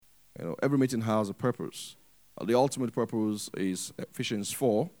Every meeting has a purpose. The ultimate purpose is Ephesians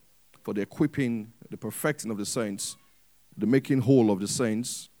 4, for the equipping, the perfecting of the saints, the making whole of the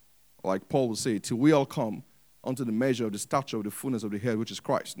saints, like Paul will say, till we all come unto the measure of the stature of the fullness of the head, which is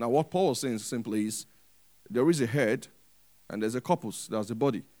Christ. Now, what Paul is saying simply is, there is a head, and there's a corpus, that's the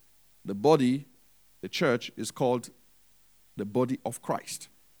body. The body, the church, is called the body of Christ.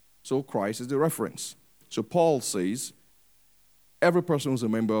 So Christ is the reference. So Paul says, every person who's a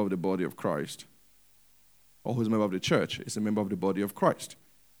member of the body of Christ, or who's a member of the church, is a member of the body of Christ.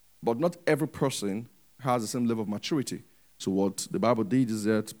 But not every person has the same level of maturity. So what the Bible did is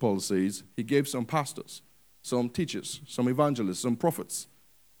that Paul says, he gave some pastors, some teachers, some evangelists, some prophets,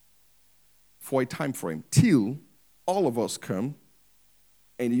 for a time frame, till all of us come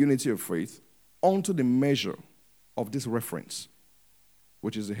in the unity of faith onto the measure of this reference,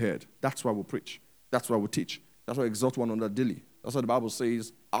 which is the head. That's why we preach. That's why we teach. That's why we exhort one another daily. That's why the Bible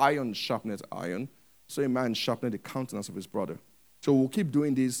says, iron sharpeneth iron, so a man sharpeneth the countenance of his brother. So we'll keep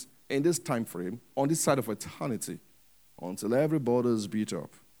doing this in this time frame, on this side of eternity, until everybody is built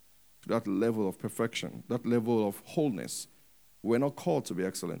up to that level of perfection, that level of wholeness. We're not called to be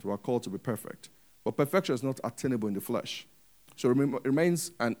excellent. We're called to be perfect. But perfection is not attainable in the flesh. So it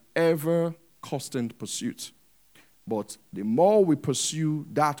remains an ever-constant pursuit. But the more we pursue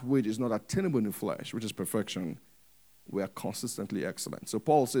that which is not attainable in the flesh, which is perfection, we are consistently excellent. So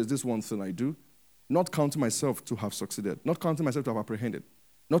Paul says, this one thing I do, not counting myself to have succeeded, not counting myself to have apprehended,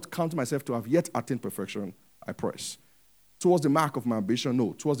 not counting myself to have yet attained perfection, I press. Towards the mark of my ambition,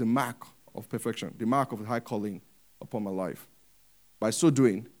 no, towards the mark of perfection, the mark of the high calling upon my life. By so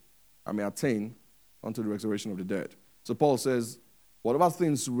doing, I may attain unto the resurrection of the dead. So Paul says, whatever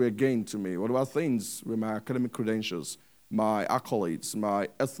things were gained to me, whatever things were my academic credentials, my accolades, my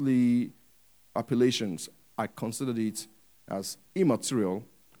earthly appellations, I considered it as immaterial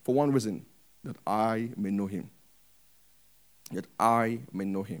for one reason, that I may know him. That I may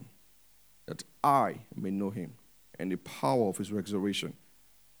know him. That I may know him. And the power of his resurrection.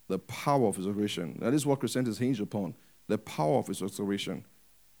 The power of his resurrection. That is what Christianity is hinged upon. The power of his resurrection.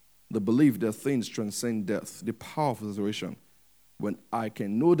 The belief that things transcend death. The power of his resurrection. When I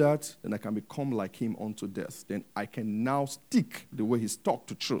can know that, then I can become like him unto death. Then I can now stick the way he stuck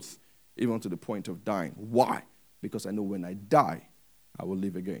to truth, even to the point of dying. Why? Because I know when I die, I will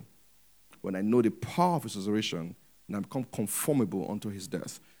live again. When I know the power of his resurrection, and I become conformable unto his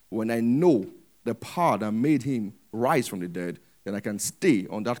death. When I know the power that made him rise from the dead, then I can stay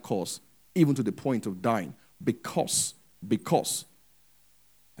on that course, even to the point of dying, because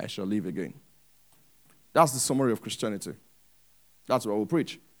I shall live again. That's the summary of Christianity. That's what we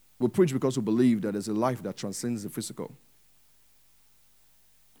preach. We preach because we believe that there's a life that transcends the physical.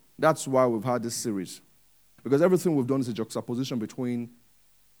 That's why we've had this series. Because everything we've done is a juxtaposition between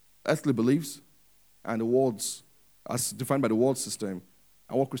earthly beliefs and the world's, as defined by the world system,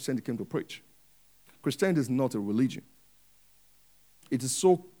 and what Christianity came to preach. Christianity is not a religion. It is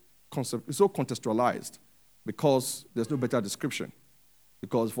so contextualized because there's no better description.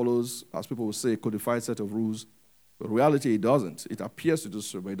 Because it follows, as people will say, a codified set of rules. But in reality, it doesn't. It appears to do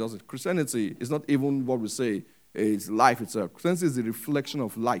so, but it doesn't. Christianity is not even what we say is life itself. Christianity is the reflection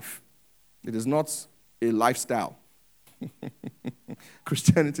of life. It is not a lifestyle.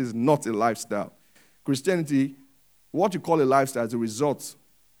 Christianity is not a lifestyle. Christianity, what you call a lifestyle, is a result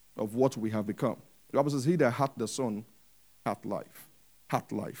of what we have become. The Bible says, he that hath the Son hath life.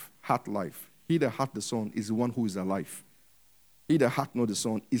 Hath life. Hath life. He that hath the Son is the one who is alive. He that hath not the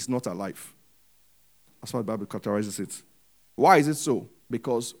Son is not alive. That's how the Bible characterizes it. Why is it so?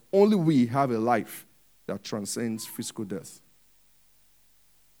 Because only we have a life that transcends physical death.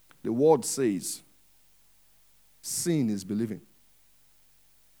 The word says, seeing is believing.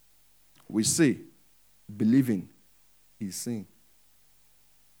 We say, believing is seeing.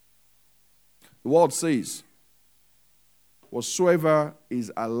 The word says, whatsoever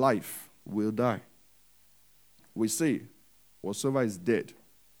is alive will die. We say, whatsoever is dead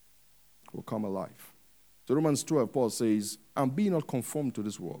will come alive. So Romans 12, Paul says, and be not conformed to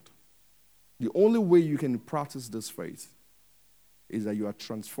this world. The only way you can practice this faith is that you are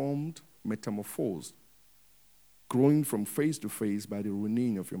transformed, metamorphosed, growing from face to face by the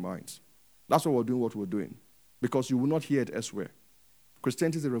renewing of your minds. That's why we're doing what we're doing. Because you will not hear it elsewhere.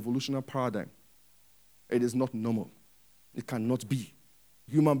 Christianity is a revolutionary paradigm. It is not normal. It cannot be.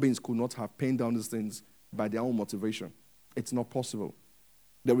 Human beings could not have penned down these things by their own motivation. It's not possible.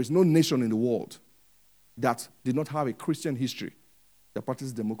 There is no nation in the world that did not have a Christian history that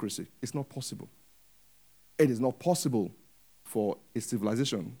practices democracy. It's not possible. It is not possible for a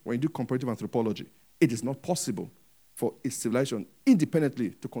civilization. When you do comparative anthropology, it is not possible for a civilization independently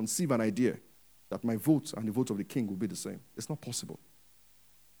to conceive an idea that my vote and the vote of the king will be the same. It's not possible.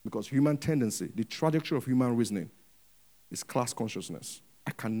 Because human tendency, the trajectory of human reasoning, is class consciousness. I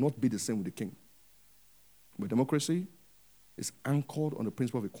cannot be the same with the king. But democracy is anchored on the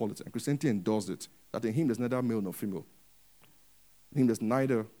principle of equality. And Christianity endorsed it, that in him there's neither male nor female. In him there's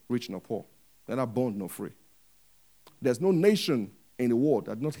neither rich nor poor, neither bond nor free. There's no nation in the world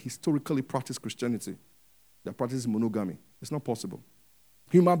that not historically practice Christianity, that practices monogamy. It's not possible.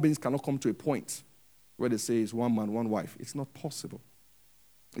 Human beings cannot come to a point where they say it's one man, one wife. It's not possible.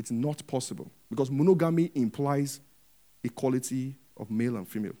 It's not possible. Because monogamy implies equality of male and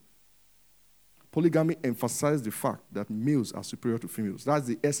female. Polygamy emphasizes the fact that males are superior to females. That's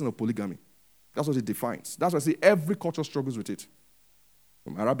the essence of polygamy. That's what it defines. That's why I say every culture struggles with it.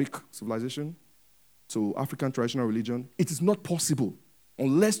 From Arabic civilization to African traditional religion, it is not possible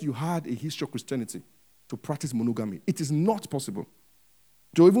unless you had a history of Christianity to practice monogamy. It is not possible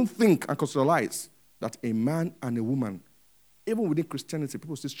to even think and conceptualize that a man and a woman, even within Christianity,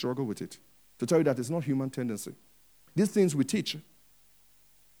 people still struggle with it. To tell you that it's not human tendency. These things we teach,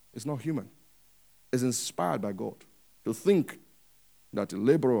 it's not human. It's inspired by God. To think that a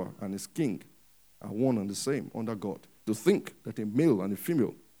laborer and his king are one and the same under God. To think that a male and a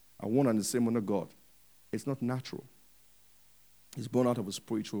female are one and the same under God. It's not natural. It's born out of a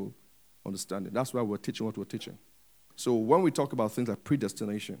spiritual understanding. That's why we're teaching what we're teaching. So when we talk about things like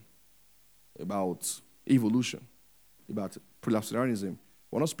predestination, about evolution, about prelapsarianism,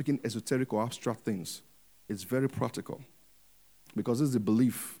 we're not speaking esoteric or abstract things. It's very practical. Because it's the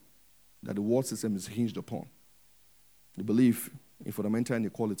belief that the world system is hinged upon. The belief in fundamental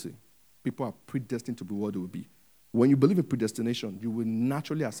inequality. People are predestined to be what they will be. When you believe in predestination, you will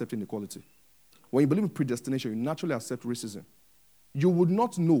naturally accept inequality. When you believe in predestination, you naturally accept racism. You would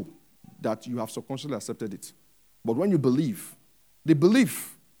not know that you have subconsciously accepted it. But when you believe, the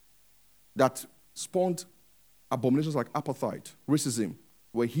belief that spawned abominations like apartheid, racism,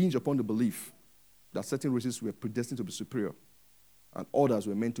 were hinged upon the belief that certain races were predestined to be superior and others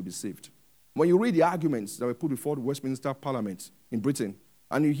were meant to be saved. When you read the arguments that were put before the Westminster Parliament in Britain,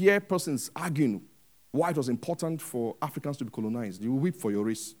 and you hear persons arguing why it was important for Africans to be colonized, you will weep for your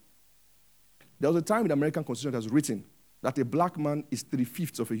race. There was a time in the American Constitution that was written that a black man is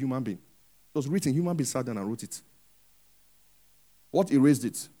 3/5 of a human being. It was written, human beings sat down and wrote it. What erased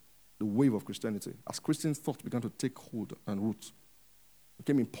it? The wave of Christianity. As Christian thought began to take hold and root, it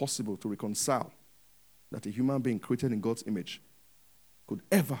became impossible to reconcile that a human being created in God's image could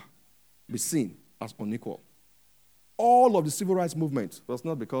ever be seen as unequal. All of the civil rights movement was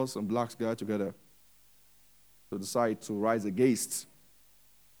not because some blacks got together to decide to rise against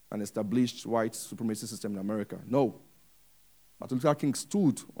an established white supremacy system in America. No. Martin Luther King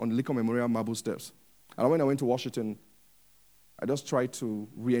stood on the Lincoln Memorial marble steps. And when I went to Washington, I just tried to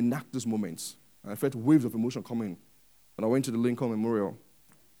reenact those moments. And I felt waves of emotion coming. When I went to the Lincoln Memorial,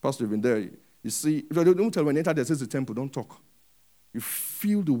 Pastor, you've been there. You see, if I don't tell when you enter there, says the temple, don't talk. You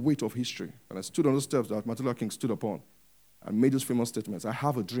feel the weight of history. And I stood on those steps that Martin Luther King stood upon and made those famous statements. I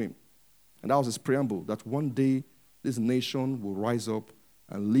have a dream. And that was his preamble, that one day this nation will rise up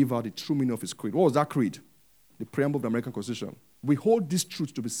and live out the true meaning of his creed. What was that creed? The preamble of the American Constitution. We hold this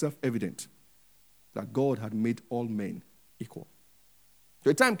truth to be self-evident, that God had made all men equal.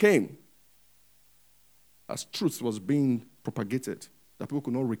 So a time came, as truth was being propagated, that people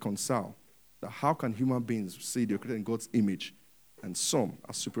could not reconcile, that how can human beings say they're created in God's image and some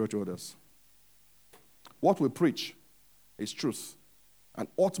are superior to others? What we preach is truth. And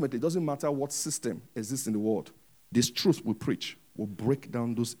ultimately, it doesn't matter what system exists in the world. This truth we preach will break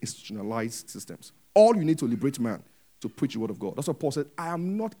down those institutionalized systems. All you need to liberate man to preach the word of God. That's what Paul said, I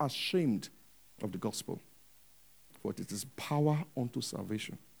am not ashamed of the gospel, for it is power unto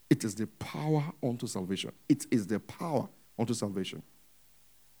salvation. It is the power unto salvation. It is the power unto salvation.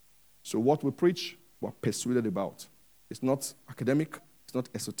 So what we preach, we're persuaded about. It's not academic, it's not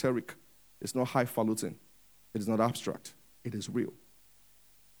esoteric, it's not highfalutin, it is not abstract, it is real.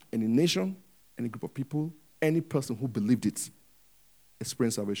 Any nation, any group of people, any person who believed it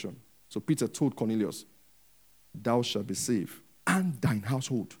experienced salvation. So Peter told Cornelius, thou shalt be saved, and thine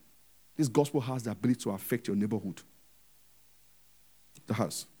household. This gospel has the ability to affect your neighborhood. It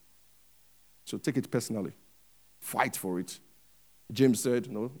has. So take it personally. Fight for it. James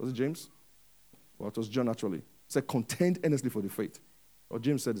said, no, was it James? Well, it was John actually. He said, contend earnestly for the faith. Or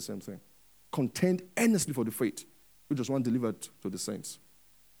James said the same thing. Contend earnestly for the faith, which was one delivered to the saints.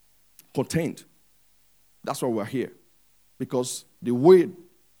 Contend. That's why we're here. Because the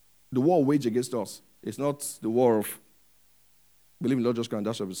war waged against us is not the war of believe in Lord Jesus Christ and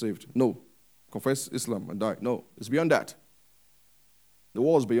thou shalt be saved. No. confess Islam and die. No, it's beyond that. The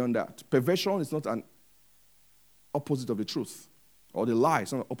war is beyond that. Perversion is not an opposite of the truth. Or the lie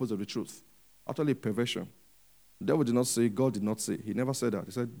is not an opposite of the truth. Actually, perversion. The devil did not say, God did not say. He never said that.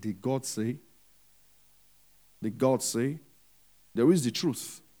 He said, did God say? Did God say? There is the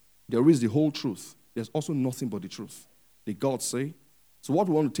truth. There is the whole truth. There's also nothing but the truth. Did God say? So what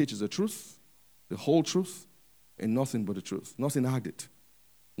we want to teach is the truth, the whole truth, and nothing but the truth. Nothing added,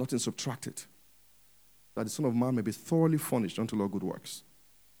 nothing subtracted. That the Son of Man may be thoroughly furnished unto all good works.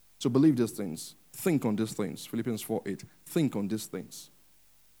 So believe these things. Think on these things. Philippians 4:8. Think on these things.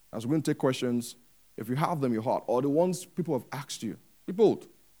 As we're going to take questions, if you have them in your heart, or the ones people have asked you, be bold.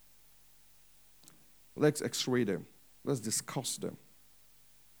 Let's x-ray them. Let's discuss them.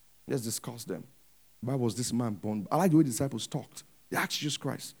 Let's discuss them. Why was this man born? I like the way the disciples talked. They asked Jesus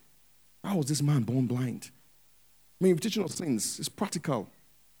Christ, why was this man born blind? I mean, teaching us things is practical.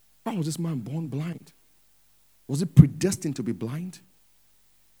 Why was this man born blind? Was he predestined to be blind?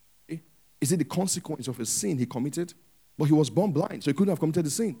 Is it the consequence of a sin he committed? But he was born blind, so he couldn't have committed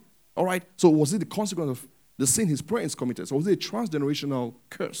the sin. All right? So was it the consequence of the sin his parents committed? So was it a transgenerational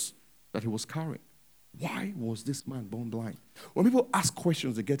curse that he was carrying? Why was this man born blind? When people ask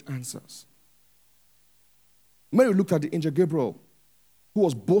questions, they get answers. Mary looked at the angel Gabriel, who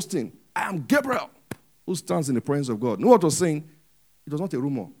was boasting, I am Gabriel, who stands in the presence of God. You know what was saying? It was not a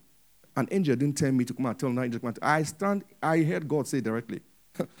rumor. An angel didn't tell me to come and tell an angel to come and I heard God say directly.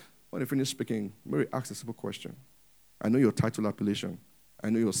 When he finished speaking, Mary asked a simple question. I know your title appellation. I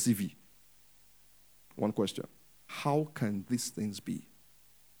know your CV. One question. How can these things be?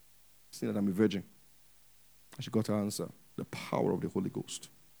 Seeing that I'm a virgin. And she got her answer. The power of the Holy Ghost.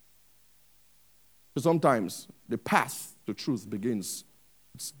 So sometimes the path to truth begins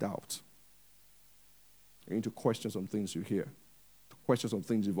with doubt. You need to question some things you hear. To question some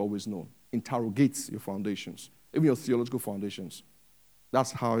things you've always known. Interrogate your foundations. Even your theological foundations.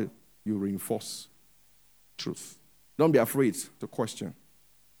 That's how you reinforce truth. Don't be afraid to question.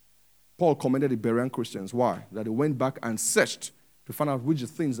 Paul commended the Berean Christians. Why? That they went back and searched to find out which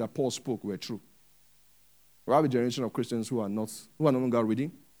things that Paul spoke were true. We have a generation of Christians who are no longer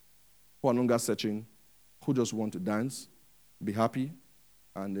reading, who are no longer searching, who just want to dance, be happy,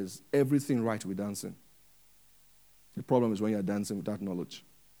 and there's everything right with dancing. The problem is when you're dancing without knowledge.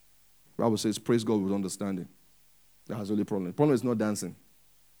 The Bible says, praise God with understanding. That's the only problem. The problem is not dancing.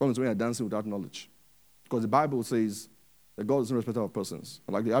 The problem is when you're dancing without knowledge. Because the Bible says that God is no respecter of persons.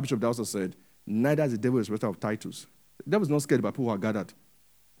 Like the Archbishop Dowser said, neither is the devil a respecter of titles. The devil is not scared by people who are gathered.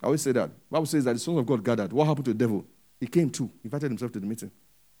 I always say that. The Bible says that the sons of God gathered. What happened to the devil? He came too. He invited himself to the meeting.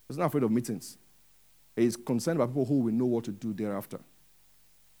 He's not afraid of meetings. He's concerned about people who will know what to do thereafter.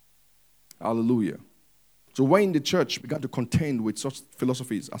 Hallelujah. So when the church began to contend with such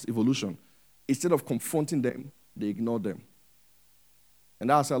philosophies as evolution, instead of confronting them, they ignored them. And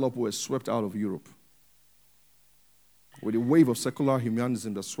that's how a lot of people were swept out of Europe. With a wave of secular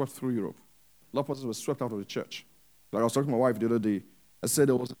humanism that swept through Europe, a lot of persons were swept out of the church. Like I was talking to my wife the other day, I said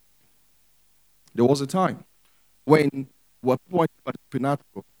there was a time when what people wanted about the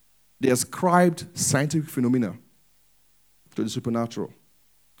supernatural, they ascribed scientific phenomena to the supernatural.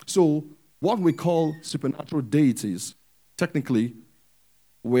 So what we call supernatural deities technically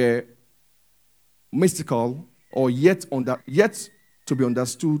were mystical or yet to be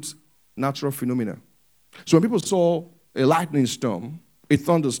understood natural phenomena. So when people saw a lightning storm, a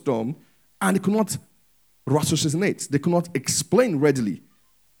thunderstorm, and they could not ratiocinate, they could not explain readily.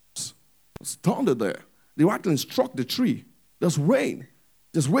 There's thunder there. The lightning struck the tree. There's rain.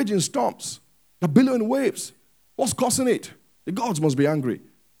 There's raging storms. There are billowing waves. What's causing it? The gods must be angry.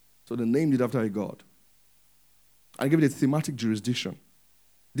 So they named it after a god. I gave it a thematic jurisdiction.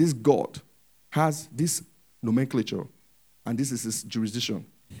 This god has this nomenclature, and this is his jurisdiction.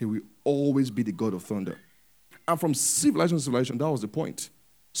 He will always be the god of thunder. And from civilization to civilization, that was the point.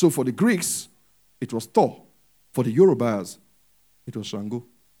 So for the Greeks, it was Thor. For the Yorubas, it was Shango.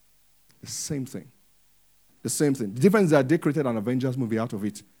 The same thing. The same thing. The difference is that they created an Avengers movie out of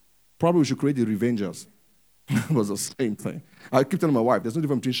it. Probably we should create the Revengers. It was the same thing. I keep telling my wife, there's no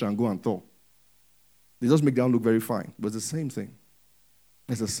difference between Shango and Thor. They just make them look very fine. But it's the same thing.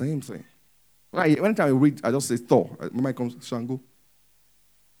 It's the same thing. Anytime I read, I just say Thor. My mind comes Shango.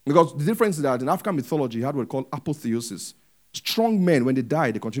 Because the difference is that in African mythology, you had what we call apotheosis. Strong men, when they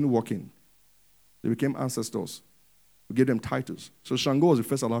died, they continued working. They became ancestors. We gave them titles. So Shango was the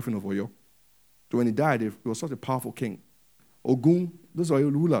first Alafin of Oyo. So when he died, he was such a powerful king. Ogun, those are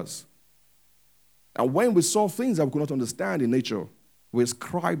rulers. And when we saw things that we could not understand in nature, we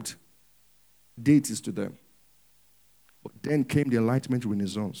ascribed deities to them. But then came the Enlightenment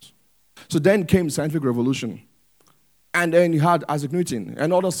Renaissance. So then came scientific revolution. And then you had Isaac Newton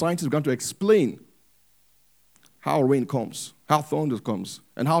and other scientists began to explain how rain comes, how thunder comes,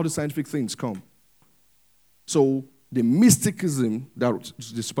 and how the scientific things come. So the mysticism that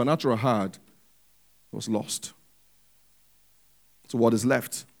the supernatural had was lost. So what is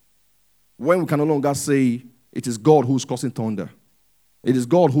left? When we can no longer say it is God who's causing thunder, it is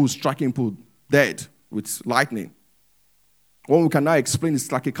God who's striking people dead with lightning. When we cannot explain the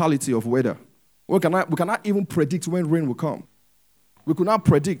cyclicality of weather, we cannot even predict when rain will come. We could not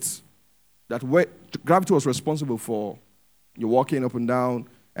predict that gravity was responsible for you walking up and down,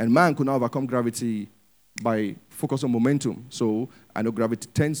 and man could not overcome gravity by focus on momentum. So I know gravity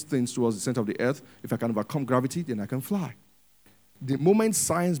tends things towards the center of the earth. If I can overcome gravity, then I can fly. The moment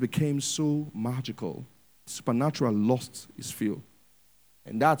science became so magical, supernatural lost its feel.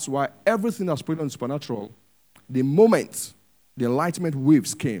 And that's why everything that's put on supernatural, the moment the Enlightenment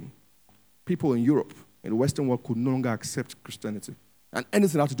waves came, people in Europe, in the Western world, could no longer accept Christianity and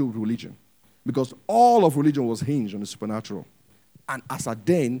anything that had to do with religion. Because all of religion was hinged on the supernatural. And as at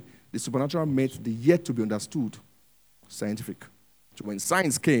then, the supernatural met the yet to be understood scientific. So when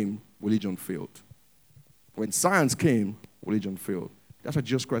science came, religion failed. When science came, religion failed. That's what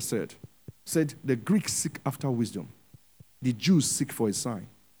Jesus Christ said. He said, the Greeks seek after wisdom. The Jews seek for a sign.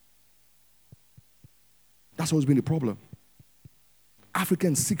 That's always been the problem.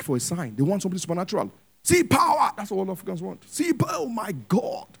 Africans seek for a sign. They want something supernatural. See power. That's what all Africans want. See power. Oh my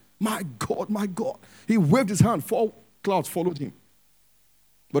God. My God, my God. He waved his hand. 4 clouds followed him.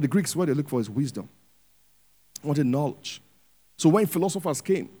 But the Greeks, what they look for is wisdom. Wanted knowledge. So when philosophers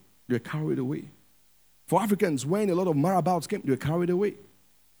came, they were carried away. For Africans, when a lot of marabouts came, they were carried away.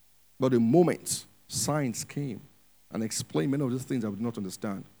 But the moment science came and explained many of these things I would not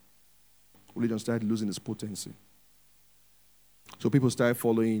understand, religion started losing its potency. So people started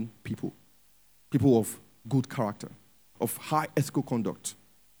following people of good character, of high ethical conduct.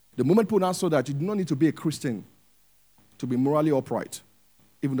 The moment people now saw that you do not need to be a Christian to be morally upright,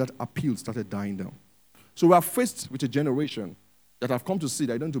 even that appeal started dying down. So we are faced with a generation that have come to see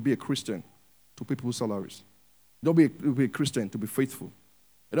that you don't need to be a Christian to pay people's salaries. You don't be a Christian to be faithful.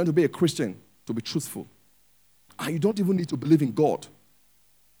 You don't need to be a Christian to be truthful. And you don't even need to believe in God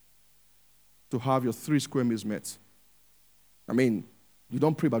to have your 3 square meals met. I mean, you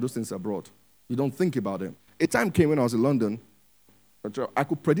don't pray about those things abroad. You don't think about them. A time came when I was in London, I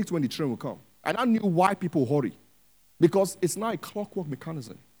could predict when the train would come. And I knew why people hurry. Because it's now a clockwork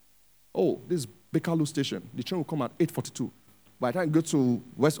mechanism. Oh, this Bakerloo station, the train will come at 8:42. By the time I go to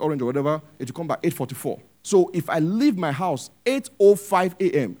West Orange or whatever, it will come by 8:44. So if I leave my house 8:05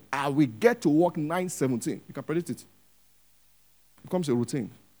 a.m., I will get to work 9:17. You can predict it. It becomes a routine.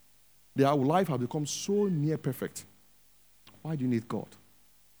 Their life has become so near perfect. Why do you need God?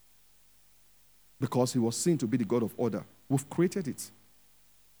 Because he was seen to be the God of order. We've created it.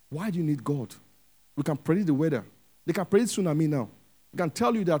 Why do you need God? We can predict the weather. They can predict tsunami now. They can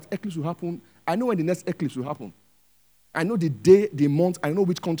tell you that eclipse will happen. I know when the next eclipse will happen. I know the day, the month, I know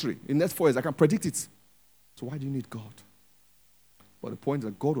which country. In the next 4 years, I can predict it. So why do you need God? But the point is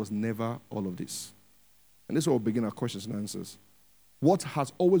that God was never all of this. And this is where we'll begin our questions and answers. What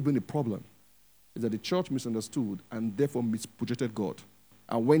has always been the problem is that the church misunderstood and therefore misprojected God.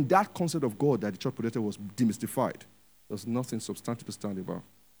 And when that concept of God that the church projected was demystified, there was nothing substantive to stand about.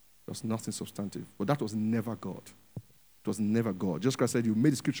 There was nothing substantive. But that was never God. It was never God. Jesus Christ said, you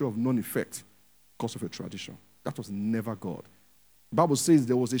made the scripture of none effect because of a tradition. That was never God. The Bible says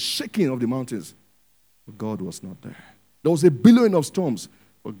there was a shaking of the mountains, but God was not there. There was a billowing of storms,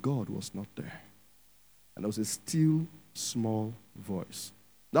 but God was not there. And there was a still, small voice.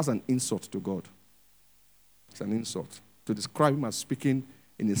 That's an insult to God. It's an insult to describe him as speaking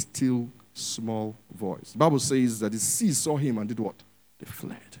in a still, small voice. The Bible says that the sea saw him and did what? They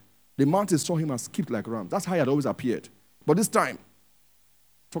fled. The mountains saw him and skipped like rams. That's how he had always appeared. But this time,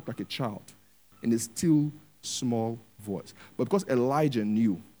 talked like a child in a still, small voice. But because Elijah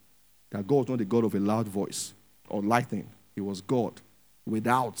knew that God was not the God of a loud voice or lightning, he was God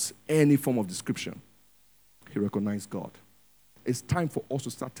without any form of description, he recognized God. It's time for us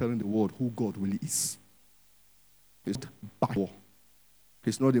to start telling the world who God really is. He's not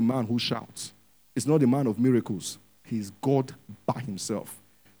He's not a man who shouts. He's not a man of miracles. He's God by himself.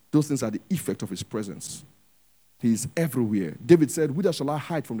 Those things are the effect of his presence. He is everywhere. David said, whither shall I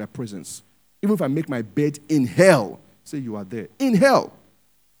hide from thy presence? Even if I make my bed in hell, say you are there. In hell.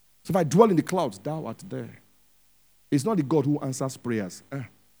 So if I dwell in the clouds, thou art there. He's not the God who answers prayers.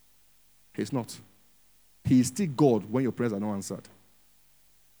 He's not. He is still God when your prayers are not answered.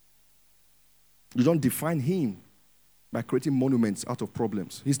 You don't define him by creating monuments out of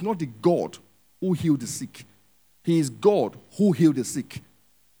problems. He's not the God who healed the sick. He is God who healed the sick.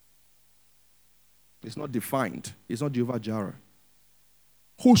 It's not defined. It's not Jehovah Jireh.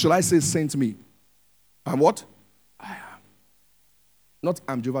 Who shall I say sent me? I'm what? I am. Not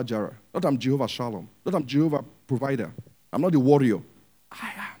I'm Jehovah Jireh. Not I'm Jehovah Shalom. Not I'm Jehovah Provider. I'm not the warrior.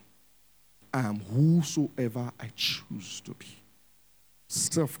 I am. I am whosoever I choose to be.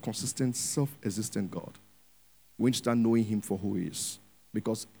 Self-consistent, self-existent God. We need to start knowing him for who he is.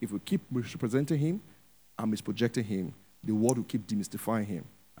 Because if we keep representing him and misprojecting him, the world will keep demystifying him.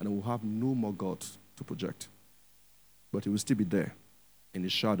 And we'll have no more God to project. But he will still be there in the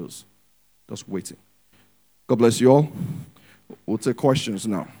shadows, just waiting. God bless you all. We'll take questions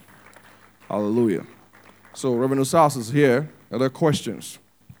now. Hallelujah. So Reverend Osas is here. Are there questions?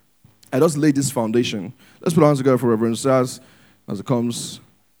 I just laid this foundation. Let's put our hands together for Reverend Osas as it comes.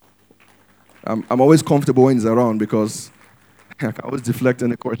 I'm always comfortable when he's around because I can always deflect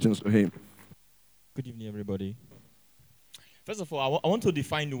any questions to him. Good evening, everybody. First of all, I want to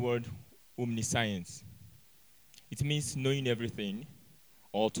define the word omniscience. It means knowing everything,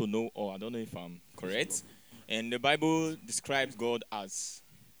 or to know, or I don't know if I'm correct. And the Bible describes God as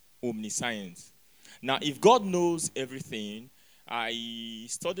omniscience. Now, if God knows everything, I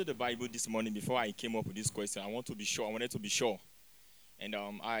studied the Bible this morning before I came up with this question. I wanted to be sure. And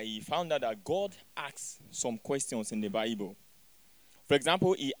I found out that God asks some questions in the Bible. For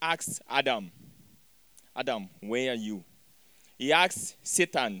example, he asked Adam, where are you? He asked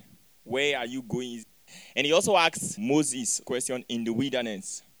Satan, where are you going? And he also asked Moses a question in the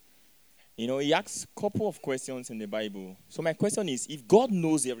wilderness. He asked a couple of questions in the Bible. So my question is, if God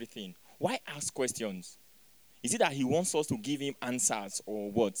knows everything, why ask questions? Is it that he wants us to give him answers or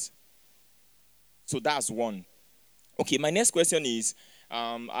what? So that's one. Okay, my next question is,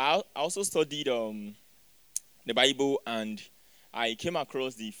 I also studied the Bible, and I came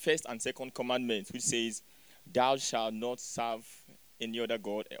across the first and second commandments, which says, thou shalt not serve any other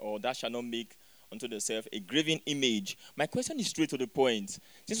God, or thou shalt not make unto thyself a graven image. My question is straight to the point.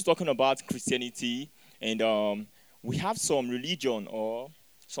 Since we're talking about Christianity, and we have some religion or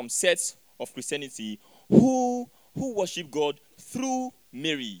some sets of Christianity who worship God through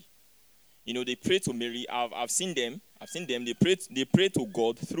Mary. They pray to Mary. I've seen them. They pray to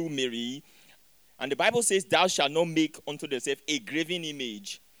God through Mary. And the Bible says, thou shalt not make unto thyself a graven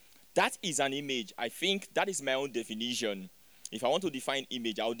image. That is an image. I think that is my own definition. If I want to define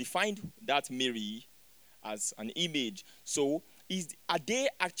image, I'll define that Mary as an image. So, are they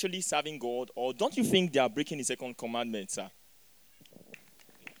actually serving God, or don't you think they are breaking the second commandment, sir?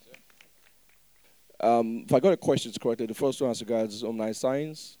 If I got the questions correctly, the first one as regards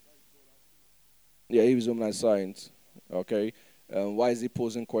omniscience. Yeah, he was omniscience. Okay. Why is he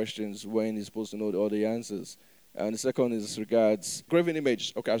posing questions when he's supposed to know all the answers? And the second is regards graven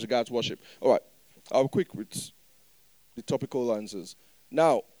image. Okay, as regards worship. All right. I'll be quick with the topical answers.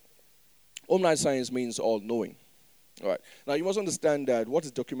 Now, omniscience means all-knowing. All right. Now, you must understand that what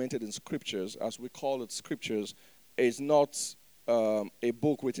is documented in scriptures, as we call it scriptures, is not a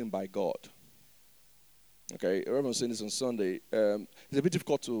book written by God. Okay, I remember saying this on Sunday. It's a bit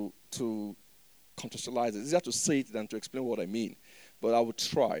difficult to contextualize it. It's easier to say it than to explain what I mean. But I would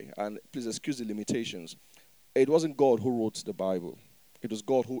try, and please excuse the limitations. It wasn't God who wrote the Bible. It was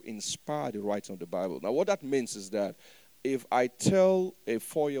God who inspired the writing of the Bible. Now, what that means is that if I tell a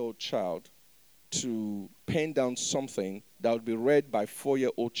 4-year-old child to pen down something that would be read by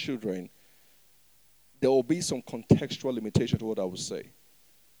 4-year-old children, there will be some contextual limitation to what I would say.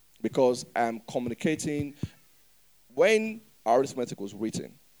 Because I'm communicating. When arithmetic was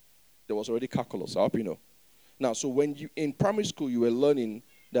written, there was already calculus. I hope you know. Now, so when you in primary school, you were learning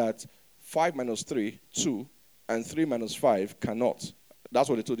that 5 minus 3, 2, and 3 minus 5 cannot. That's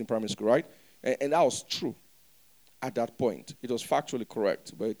what they told in primary school, right? And that was true at that point. It was factually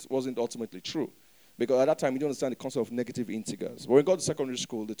correct, but it wasn't ultimately true. Because at that time, you don't understand the concept of negative integers. But when you got to secondary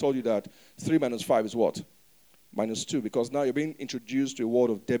school, they told you that 3 minus 5 is what? Minus 2, because now you're being introduced to a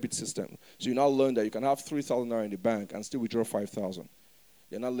world of debit system. So you now learn that you can have 3,000 naira in the bank and still withdraw 5,000.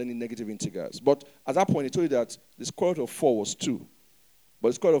 You're not learning negative integers. But at that point, they told you that the square root of 4 was 2. But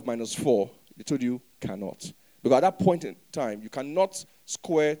the square root of minus 4, they told you cannot. Because at that point in time, you cannot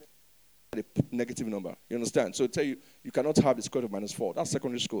square the negative number. You understand? So they tell you, you cannot have the square root of minus 4. That's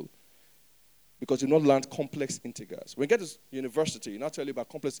secondary school. Because you've not learned complex integers. When you get to university, you now tell you about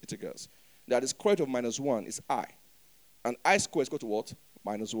complex integers. That the square root of minus 1 is I. And I squared is equal to what?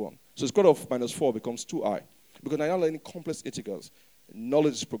 Minus 1. So the square root of minus 4 becomes 2i. Because now you're learning complex integers.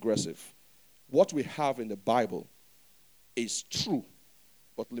 Knowledge is progressive. What we have in the Bible is true,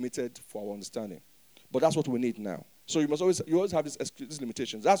 but limited for our understanding. But that's what we need now. So you always have these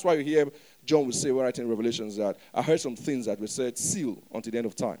limitations. That's why you hear John will say, when writing Revelations, that I heard some things that were said, seal until the end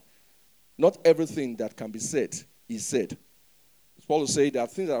of time. Not everything that can be said is said. Paul will say there are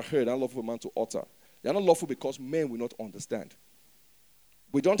things that are heard and unlawful for man to utter. They are not lawful because men will not understand.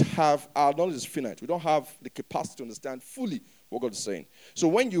 We don't have, our knowledge is finite. We don't have the capacity to understand fully what God is saying. So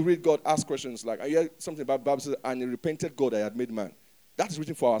when you read God ask questions like, I hear something about the Bible says, and he repented God that had made man. That is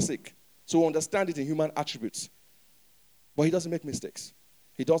written for our sake. So we understand it in human attributes. But he doesn't make mistakes.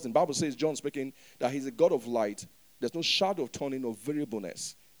 He doesn't. The Bible says, John speaking, that he's a God of light. There's no shadow of turning or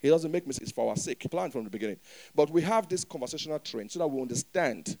variableness. He doesn't make mistakes. It's for our sake. He planned from the beginning. But we have this conversational trend so that we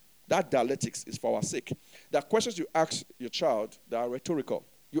understand that dialectics is for our sake. There are questions you ask your child that are rhetorical.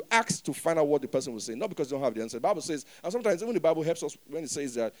 You ask to find out what the person will say, not because you don't have the answer. The Bible says, and sometimes even the Bible helps us when it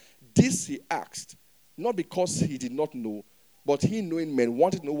says that this he asked, not because he did not know, but he, knowing men,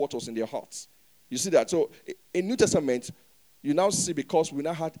 wanted to know what was in their hearts. You see that? So in New Testament, you now see, because we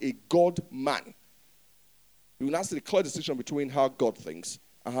now had a God-man, you now see the clear distinction between how God thinks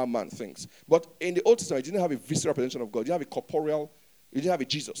and how man thinks. But in the Old Testament, you didn't have a visceral representation of God. You didn't have a corporeal, you didn't have a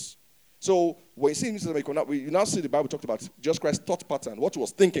Jesus. So when you see in New Testament, you now see the Bible talked about Jesus Christ's thought pattern, what he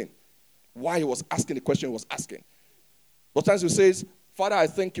was thinking, why he was asking the question he was asking. But times he says, Father, I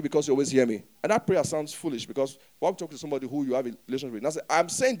thank you because you always hear me. And that prayer sounds foolish because when we talk to somebody who you have a relationship with, and I say, I'm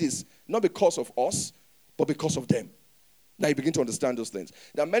saying this not because of us, but because of them. Now you begin to understand those things.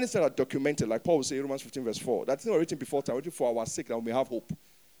 There are many things that are documented, like Paul will say in Romans 15 verse 4. That things were written before time, written for our sake, that we may have hope.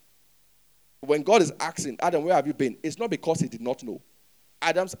 When God is asking, Adam, where have you been? It's not because he did not know.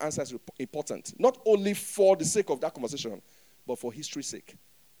 Adam's answer is important, not only for the sake of that conversation, but for history's sake.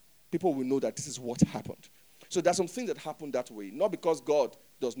 People will know that this is what happened. So there's some things that happen that way, not because God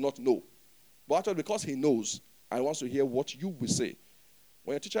does not know, but actually because he knows and wants to hear what you will say.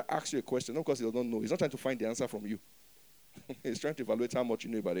 When your teacher asks you a question, not because he does not know, he's not trying to find the answer from you. He's trying to evaluate how much you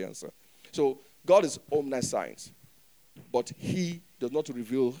know about the answer. So God is omniscient, but he does not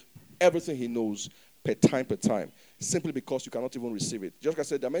reveal everything he knows per time, simply because you cannot even receive it. Just like I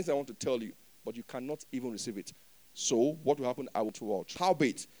said, there are many things I want to tell you, but you cannot even receive it. So what will happen? I will watch.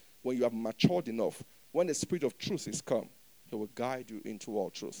 Howbeit, when you have matured enough, when the Spirit of truth is come, he will guide you into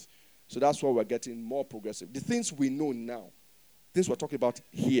all truth. So that's why we're getting more progressive. The things we know now, things we're talking about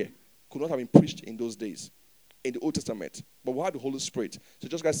here, could not have been preached in those days, in the Old Testament. But we have the Holy Spirit. So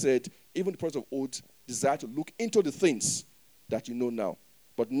just like I said, even the prophets of old desire to look into the things that you know now.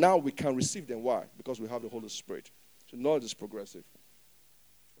 But now we can receive them. Why? Because we have the Holy Spirit. So knowledge is progressive.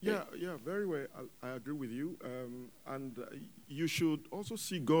 Yeah, very well. I agree with you. And you should also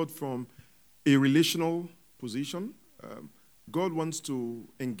see God from a relational position. God wants to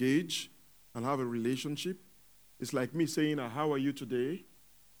engage and have a relationship. It's like me saying, how are you today?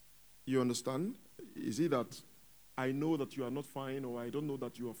 You understand? Is it that I know that you are not fine or I don't know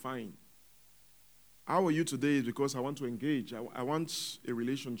that you are fine? How are you today is because I want to engage. I want a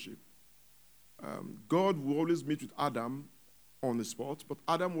relationship. God will always meet with Adam on the spot, but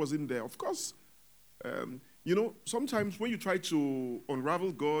Adam wasn't there. Of course, sometimes when you try to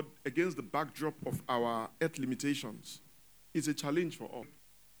unravel God against the backdrop of our earth limitations, it's a challenge for all.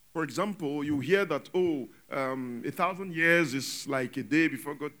 For example, you hear that, 1,000 years is like a day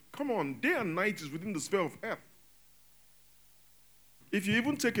before God. Come on, day and night is within the sphere of earth. If you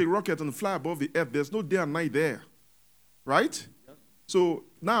even take a rocket and fly above the earth, there's no day and night there, right? Yes. So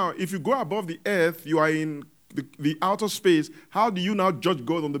now, if you go above the earth, you are in the outer space. How do you now judge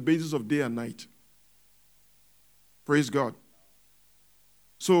God on the basis of day and night? Praise God.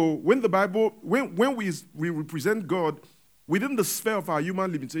 So when the Bible, when we represent God within the sphere of our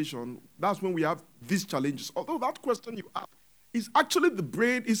human limitation, that's when we have these challenges. Although that question you ask is actually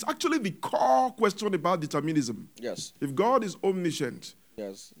the core question about determinism. Yes. If God is omniscient,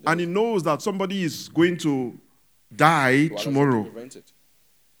 yes, and he knows that somebody is going to die tomorrow,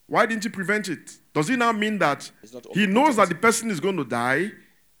 why didn't he prevent it? Does it now mean that he knows that the person is going to die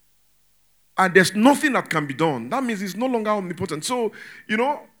and there's nothing that can be done? That means he's no longer omnipotent. So,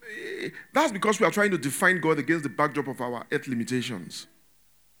 that's because we are trying to define God against the backdrop of our earth limitations.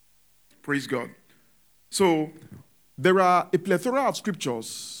 Praise God. So, there are a plethora of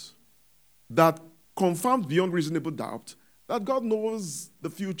scriptures that confirm beyond reasonable doubt that God knows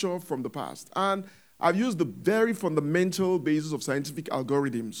the future from the past. And I've used the very fundamental basis of scientific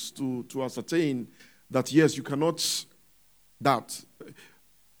algorithms to ascertain that, yes, you cannot doubt.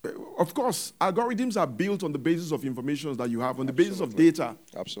 Of course, algorithms are built on the basis of information that you have, on the basis of data.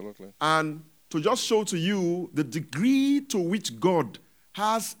 Absolutely. And to just show to you the degree to which God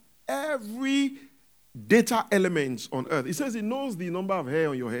has every data element on earth. He says he knows the number of hair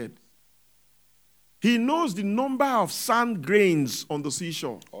on your head. He knows the number of sand grains on the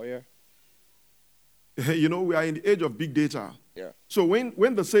seashore. Oh, yeah. You know, we are in the age of big data. Yeah. So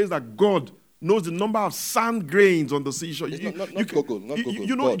when they say that God knows the number of sand grains on the seashore, not Google.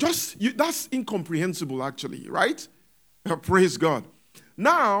 You know, that's incomprehensible, actually, right? Praise God.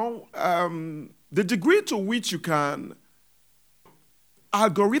 Now, the degree to which you can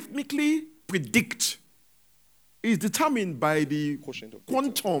algorithmically predict is determined by the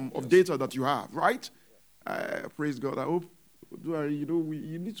quantum of data that you have, right? Praise God. I hope, you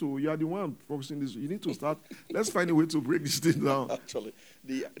know, you are the one focusing this. You need to start. Let's find a way to break this thing down. Actually,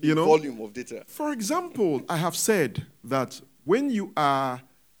 the volume of data. For example, I have said that when you are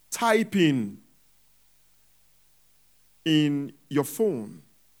typing in your phone,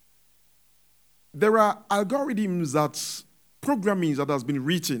 there are algorithms programming that has been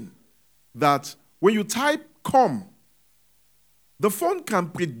written that when you type "come," the phone can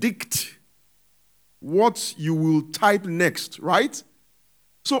predict what you will type next, right?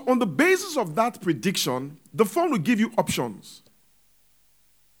 So on the basis of that prediction, the phone will give you options,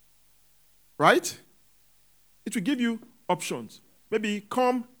 right? It will give you options. Maybe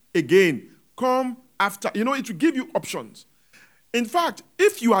 "come again," "come after." You know, it will give you options. In fact,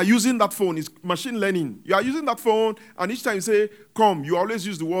 if you are using that phone, it's machine learning. You are using that phone, and each time you say "come," you always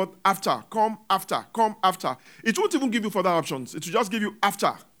use the word "after," "come after," "come after." It won't even give you further options. It will just give you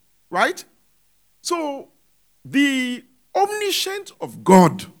 "after," right? So, the omniscience of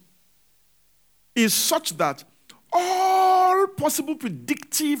God is such that all possible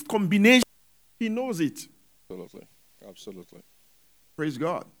predictive combinations, he knows it. Absolutely. Absolutely. Praise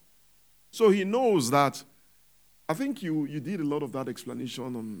God. So he knows that. I think you did a lot of that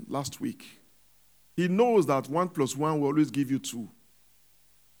explanation on last week. He knows that 1 + 1 will always give you 2.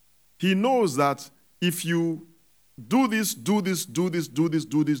 He knows that if you do this,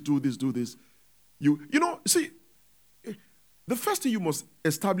 you know, see, the first thing you must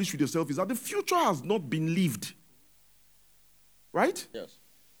establish with yourself is that the future has not been lived. Right? Yes.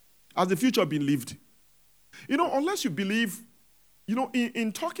 Has the future been lived? You know, unless you believe, you know,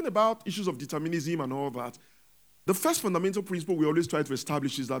 in talking about issues of determinism and all that, the first fundamental principle we always try to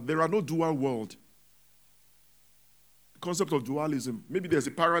establish is that there are no dual world. The concept of dualism. Maybe there's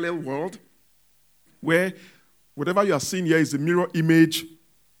a parallel world where whatever you are seeing here is a mirror image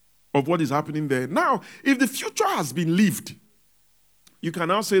of what is happening there. Now, if the future has been lived, you can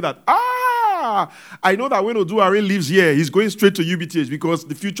now say that, I know that when Oduare lives here, he's going straight to UBTH because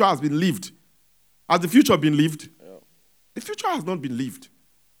the future has been lived. Has the future been lived? Yeah. The future has not been lived.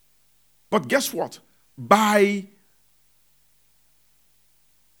 But guess what? By,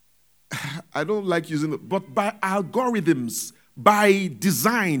 I don't like using it, but by algorithms, by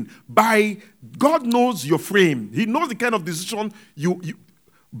design, by, God knows your frame. He knows the kind of decision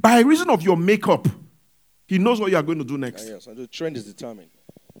by reason of your makeup, he knows what you are going to do next. Yes, and the trend is determined.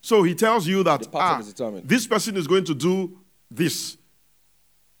 So he tells you that is determined. This person is going to do this.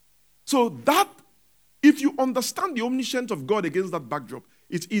 So that, if you understand the omniscience of God against that backdrop,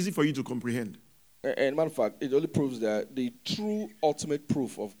 it's easy for you to comprehend. And matter of fact, it only proves that the true ultimate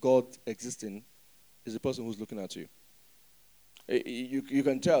proof of God existing is the person who's looking at you. You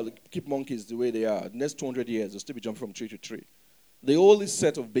can tell, keep monkeys the way they are. The next 200 years, they'll still be jumping from tree to tree. The only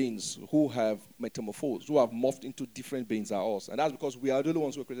set of beings who have metamorphosed, who have morphed into different beings are us. And that's because we are the only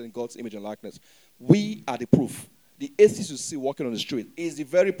ones who are created in God's image and likeness. We are the proof. The atheist you see walking on the street is the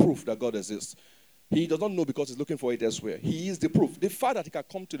very proof that God exists. He does not know because he's looking for it elsewhere. He is the proof. The fact that he can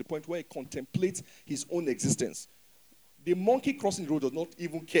come to the point where he contemplates his own existence. The monkey crossing the road does not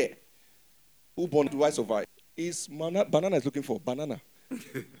even care. Who born, do I survive? Banana is looking for banana.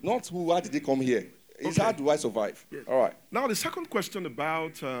 Not why did he come here? It's how do I survive? Yes. All right. Now, the second question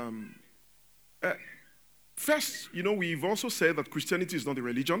about, first, you know, we've also said that Christianity is not a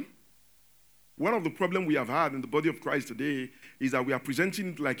religion. One of the problems we have had in the body of Christ today is that we are presenting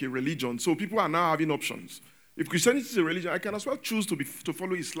it like a religion. So people are now having options. If Christianity is a religion, I can as well choose to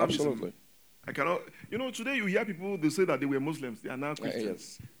follow Islamism. Absolutely. I cannot. You know, today you hear people, they say that they were Muslims. They are now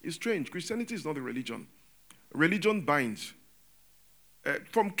Christians. Yes. It's strange. Christianity is not a religion. Religion binds.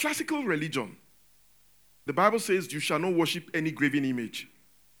 From classical religion, the Bible says you shall not worship any graven image.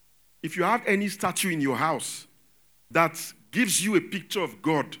 If you have any statue in your house that gives you a picture of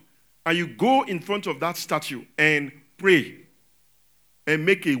God, and you go in front of that statue and pray and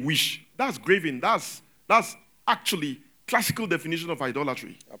make a wish, that's graven. That's actually classical definition of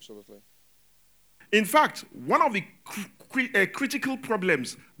idolatry. Absolutely. In fact, one of the critical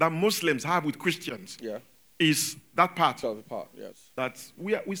problems that Muslims have with Christians is that part. Yes. That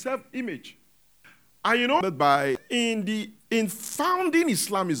we serve image. And you know, in founding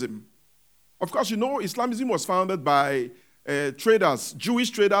Islamism, Of course, you know, Islamism was founded by traders, Jewish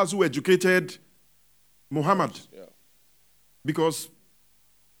traders who educated Muhammad. Yeah. Because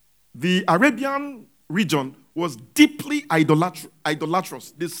the Arabian region was deeply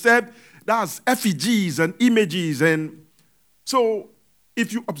idolatrous. They said that's effigies and images. And so,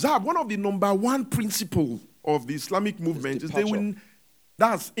 if you observe, one of the number one principle of the Islamic movement is they will,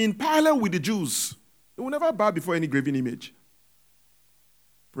 that's in parallel with the Jews. They will never bow before any graven image.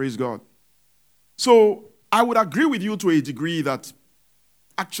 Praise God. So, I would agree with you to a degree that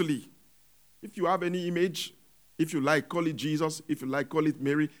actually, if you have any image, if you like, call it Jesus. If you like, call it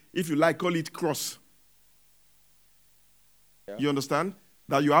Mary. If you like, call it cross. Yeah. You understand?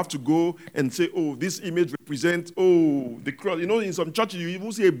 That you have to go and say, oh, this image represents, oh, the cross. You know, in some churches, you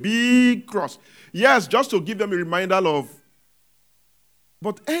even see a big cross. Yes, just to give them a reminder of.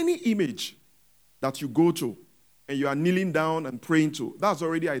 But any image that you go to and you are kneeling down and praying to, that's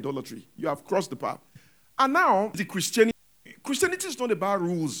already idolatry. You have crossed the path. And now, the Christianity is not about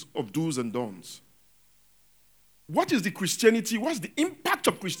rules of do's and don'ts. What is the Christianity? What's the impact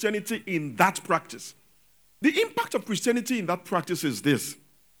of Christianity in that practice? The impact of Christianity in that practice is this.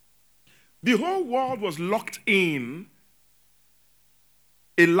 The whole world was locked in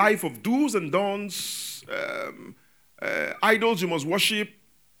a life of do's and don'ts, idols you must worship,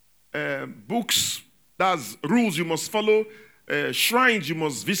 books, that's rules you must follow, shrines you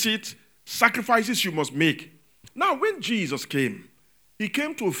must visit, sacrifices you must make. Now, when Jesus came, he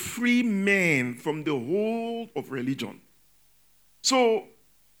came to free men from the hold of religion. So,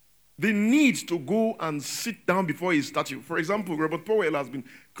 the need to go and sit down before his statue. For example, Robert Powell has been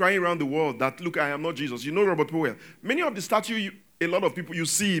crying around the world that, look, I am not Jesus. You know Robert Powell. Many of the statues, a lot of people you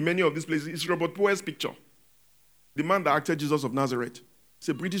see in many of these places, it's Robert Powell's picture. The man that acted Jesus of Nazareth. He's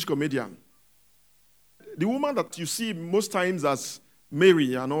a British comedian. The woman that you see most times as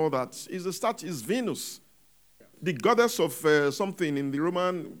Mary and all that is the statue, is Venus. The goddess of something in the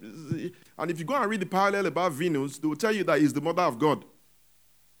Roman. And if you go and read the parallel about Venus, they will tell you that he's the mother of God.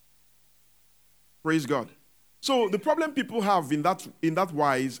 Praise God. So the problem people have in that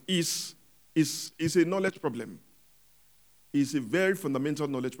wise is a knowledge problem. It's a very fundamental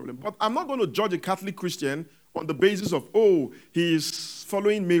knowledge problem. But I'm not going to judge a Catholic Christian on the basis of, oh, he's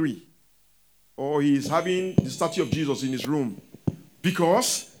following Mary, or he's having the statue of Jesus in his room.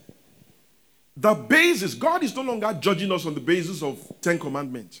 Because the basis, God is no longer judging us on the basis of 10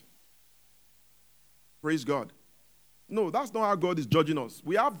 commandments. Praise God. No, that's not how God is judging us.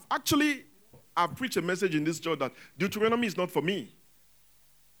 We have actually, I've preached a message in this church that Deuteronomy is not for me.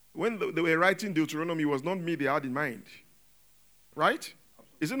 When they were writing Deuteronomy, it was not me they had in mind. Right?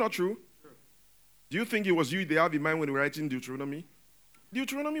 Is it not true? Sure. Do you think it was you they had in mind when they were writing Deuteronomy?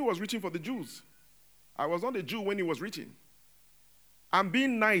 Deuteronomy was written for the Jews. I was not a Jew when it was written. I'm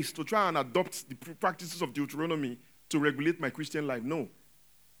being nice to try and adopt the practices of Deuteronomy to regulate my Christian life. No.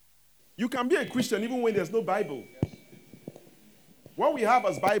 You can be a Christian even when there's no Bible. What we have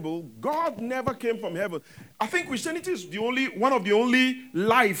as Bible, God never came from heaven. I think Christianity is one of the only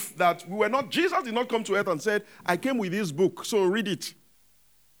life that we were not, Jesus did not come to earth and said, I came with this book, so read it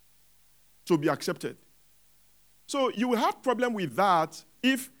to be accepted. So you will have problem with that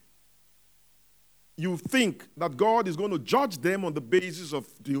if you think that God is going to judge them on the basis of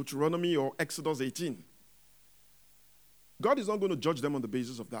Deuteronomy or Exodus 18. God is not going to judge them on the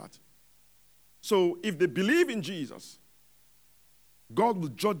basis of that. So if they believe in Jesus, God will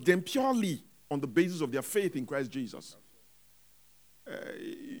judge them purely on the basis of their faith in Christ Jesus.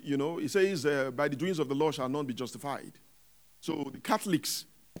 He says, by the doings of the law shall none be justified. So the Catholics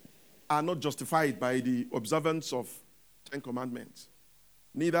are not justified by the observance of 10 commandments.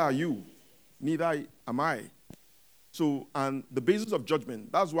 Neither are you. Neither am I. So, and the basis of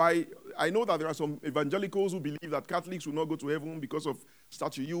judgment, that's why I know that there are some evangelicals who believe that Catholics will not go to heaven because of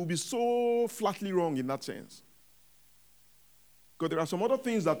statue. You will be so flatly wrong in that sense. Because there are some other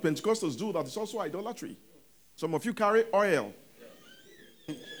things that Pentecostals do that is also idolatry. Some of you carry oil.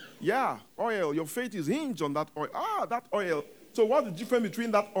 Yeah, oil. Your faith is hinged on that oil. That oil. So what's the difference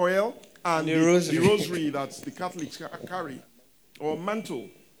between that oil and the rosary that the Catholics carry? Or mantle?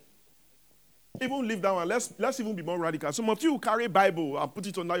 Even leave that one. Let's even be more radical. Some of you carry Bible and put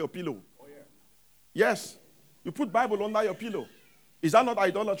it under your pillow. Oh, yeah. Yes. You put Bible under your pillow. Is that not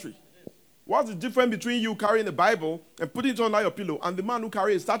idolatry? What's the difference between you carrying the Bible and putting it under your pillow and the man who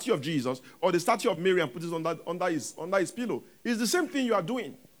carries a statue of Jesus or the statue of Mary and puts it under his pillow? It's the same thing you are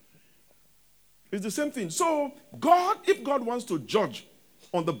doing. It's the same thing. So if God wants to judge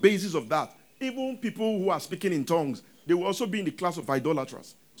on the basis of that, even people who are speaking in tongues, they will also be in the class of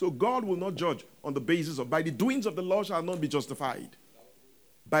idolaters. So God will not judge on the basis of, by the doings of the law shall not be justified.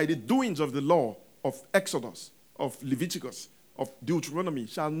 by the doings of the law of Exodus, of Leviticus, of Deuteronomy,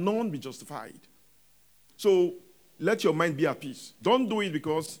 shall none be justified. So let your mind be at peace. Don't do it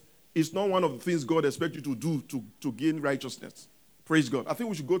because it's not one of the things God expects you to do to gain righteousness. Praise God. I think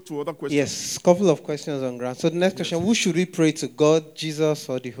we should go to other questions. Yes, couple of questions on ground. So the next question, who should we pray to, God, Jesus,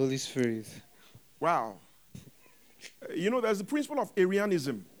 or the Holy Spirit? Wow. There's the principle of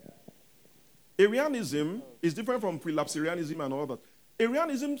Arianism. Arianism is different from Prelapsarianism and all that.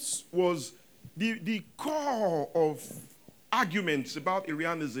 Arianism was the core of arguments about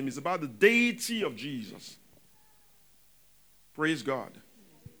Arianism is about the deity of Jesus. Praise God.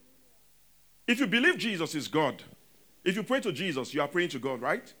 If you believe Jesus is God, if you pray to Jesus, you are praying to God,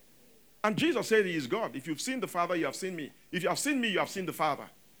 right? And Jesus said he is God. If you've seen the Father, you have seen me. If you have seen me, you have seen the Father.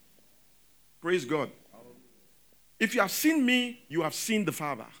 Praise God. If you have seen me, you have seen the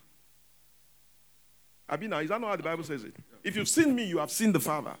Father. Abina, is that not how the Bible says it? If you've seen me, you have seen the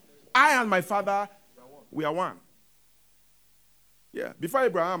Father. I and my Father, we are one. Yeah, before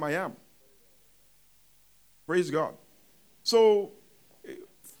Abraham, I am. Praise God. So,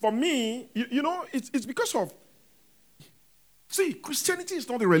 for me, it's because of, see, Christianity is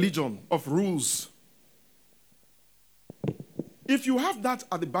not a religion of rules. If you have that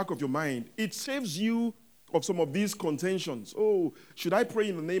at the back of your mind, it saves you of some of these contentions. Oh, should I pray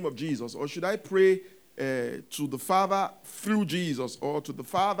in the name of Jesus? Or should I pray to the Father through Jesus? Or to the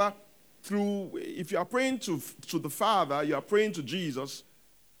Father through, if you are praying to the Father, you are praying to Jesus.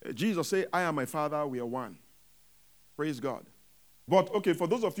 Jesus said, I and my Father, we are one. Praise God. But, okay, for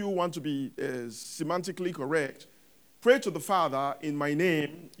those of you who want to be semantically correct, pray to the Father in my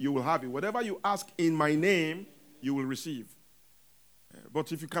name, you will have it. Whatever you ask in my name, you will receive.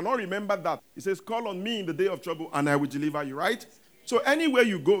 But if you cannot remember that, it says, call on me in the day of trouble and I will deliver you, right? So anywhere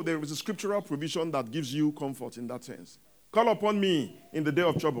you go, there is a scriptural provision that gives you comfort in that sense. Call upon me in the day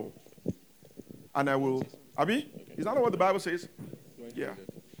of trouble and I will. Abi, is that not what the Bible says? Yeah.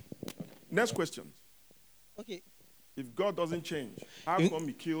 Next question. Okay. If God doesn't change, how come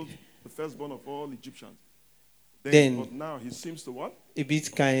he killed the firstborn of all Egyptians? But now he seems to what? A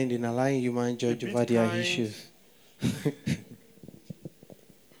bit kind in allowing human judge over their issues.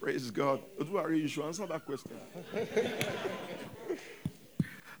 Praise God. You should answer that question.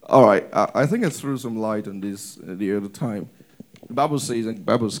 All right. I think I threw some light on this the other time. The Bible says, and the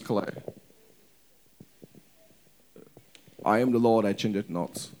Bible is clear, I am the Lord, I change it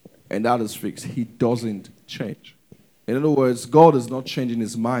not. And that is fixed. He doesn't change. In other words, God is not changing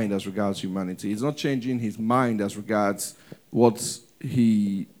his mind as regards humanity. He's not changing his mind as regards what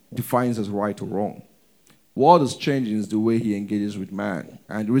he defines as right or wrong. What is changing is the way he engages with man.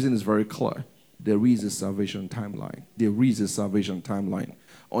 And the reason is very clear. There is a salvation timeline. There is a salvation timeline.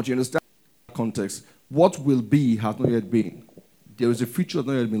 Once you understand the context, what will be has not yet been. There is a future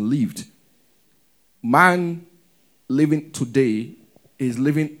that has not yet been lived. Man living today is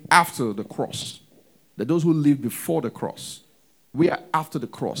living after the cross. That those who live before the cross, we are after the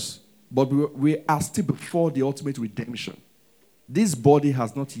cross, but we are still before the ultimate redemption. This body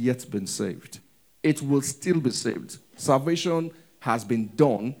has not yet been saved. It will still be saved. Salvation has been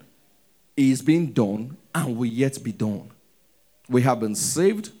done, is being done, and will yet be done. We have been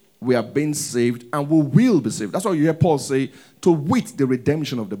saved, we are being saved, and we will be saved. That's why you hear Paul say, to wit the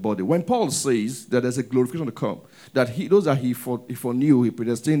redemption of the body. When Paul says that there's a glorification to come, that those that he foreknew, he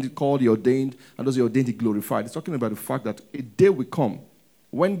predestined, he called, he ordained, and those he ordained, he glorified. He's talking about the fact that a day will come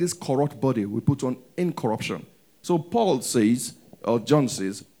when this corrupt body will put on incorruption. So Paul says, or John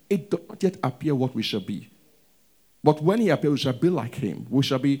says, it does not yet appear what we shall be. But when he appears, we shall be like him. We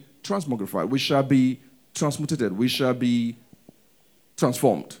shall be transmogrified. We shall be transmutated. We shall be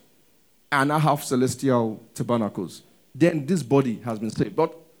transformed. And now have celestial tabernacles. Then this body has been saved.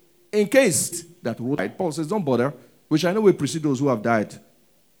 But in case that rose, Paul says, don't bother, which I know will precede those who have died.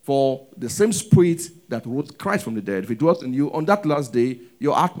 For the same spirit that rose Christ from the dead, if it dwells in you, on that last day,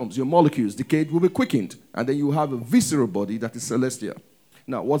 your atoms, your molecules, decayed, will be quickened. And then you have a visceral body that is celestial.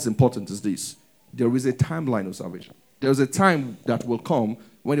 Now, what's important is this. There is a timeline of salvation. There is a time that will come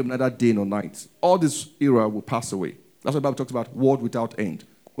when there will be neither day nor night. All this era will pass away. That's why the Bible talks about world without end.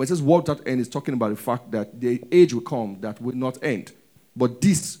 When it says world without end, it's talking about the fact that the age will come that will not end. But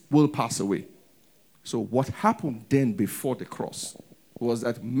this will pass away. So what happened then before the cross was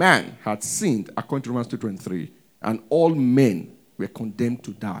that man had sinned, according to Romans 2:23, and all men were condemned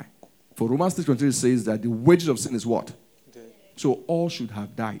to die. For Romans 3:23 says that the wages of sin is what? So all should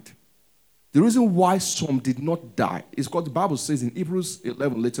have died. The reason why some did not die is because the Bible says in Hebrews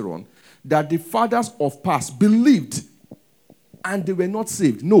 11 later on that the fathers of past believed and they were not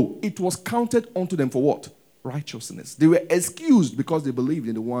saved. No, it was counted unto them for what? righteousness. They were excused because they believed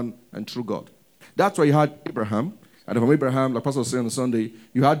in the one and true God. That's why you had Abraham. And from Abraham, like Pastor was saying on Sunday,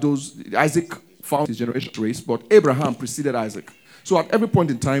 you had those, Isaac found his generation's race, but Abraham preceded Isaac. So at every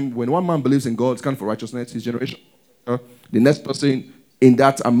point in time, when one man believes in God, it's kind for righteousness, his generation, the next person in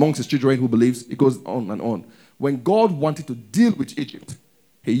that amongst his children who believes, it goes on and on. When God wanted to deal with Egypt,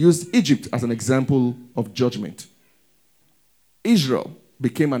 he used Egypt as an example of judgment. Israel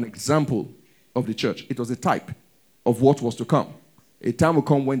became an example of the church. It was a type of what was to come. A time will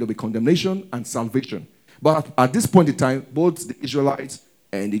come when there will be condemnation and salvation. But at this point in time, both the Israelites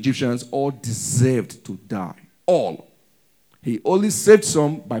and the Egyptians all deserved to die. All. He only saved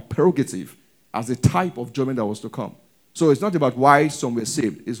some by prerogative as a type of judgment that was to come. So it's not about why some were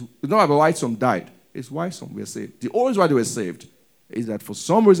saved. It's not about why some died. It's why some were saved. The only reason why they were saved is that for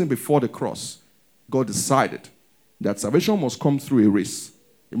some reason before the cross, God decided that salvation must come through a race.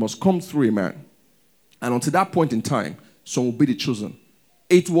 It must come through a man. And until that point in time, some will be the chosen.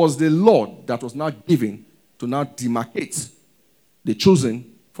 It was the Lord that was now given to now demarcate the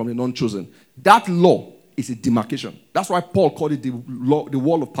chosen from the non-chosen. That law is a demarcation. That's why Paul called it the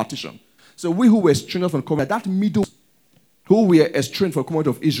wall of partition. So we who were strangers from the covenant, that middle, who were estranged from the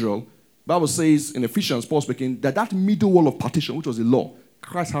covenant of Israel, Bible says in Ephesians, Paul speaking, that middle wall of partition, which was the law,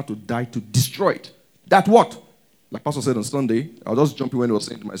 Christ had to die to destroy it. That what? Like Pastor said on Sunday, I was just jumping when he was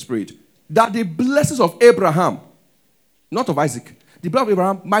saying to my spirit, that the blessings of Abraham, not of Isaac, the blessing of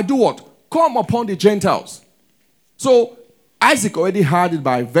Abraham might do what? Come upon the Gentiles. So Isaac already had it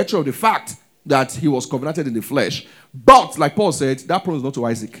by virtue of the fact that he was covenanted in the flesh. But, like Paul said, that promise was not to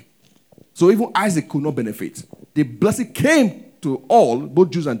Isaac. So even Isaac could not benefit. The blessing came to all,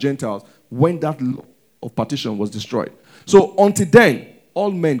 both Jews and Gentiles, when that law of partition was destroyed. So until then,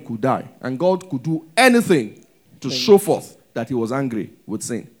 all men could die. And God could do anything to show forth that he was angry with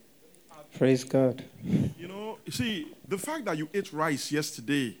sin. Praise God. You know, you see, the fact that you ate rice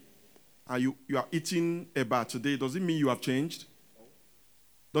yesterday and you are eating eba today, does it mean you have changed?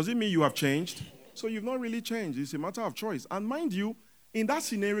 Does it mean you have changed? So you've not really changed. It's a matter of choice. And mind you, in that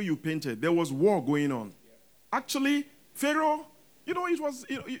scenario you painted, there was war going on. Actually, Pharaoh, you know, it was,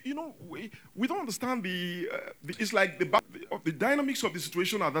 we don't understand it's like the dynamics of the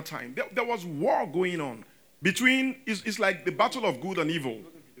situation at that time. There was war going on between, it's like the battle of good and evil.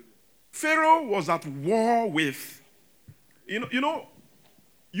 Pharaoh was at war with,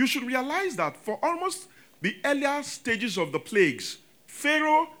 you should realize that for almost the earlier stages of the plagues,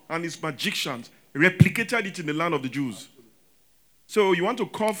 Pharaoh and his magicians replicated it in the land of the Jews. So you want to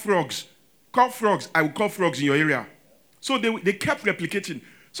call frogs, I will call frogs in your area. So they kept replicating.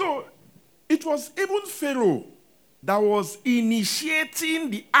 So it was even Pharaoh that was initiating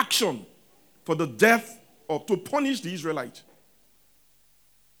the action for the death or to punish the Israelites.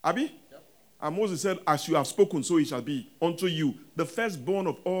 Abi? Yep. And Moses said, as you have spoken, so it shall be unto you. The firstborn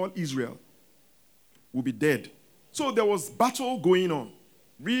of all Israel will be dead. So there was battle going on.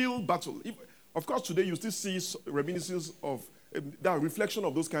 Real battle. Of course, today you still see reminiscences of that reflection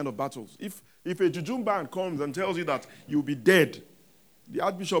of those kind of battles. If a Jujum band comes and tells you that you'll be dead, the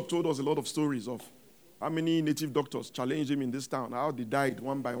Archbishop told us a lot of stories of how many native doctors challenged him in this town, how they died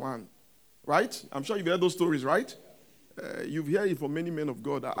one by one. Right? I'm sure you've heard those stories, right? You've heard it from many men of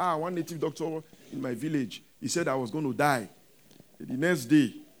God. One native doctor in my village, he said I was going to die. The next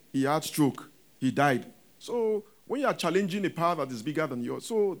day, he had stroke. He died. So when you are challenging a power that is bigger than yours,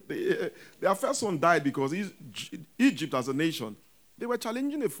 so their first son died because Egypt as a nation, they were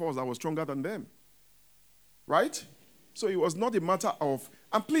challenging a force that was stronger than them. Right? So it was not a matter of,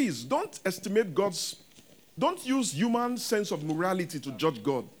 and please, don't use human sense of morality to judge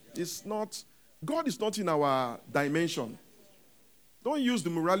God. God is not in our dimension. Don't use the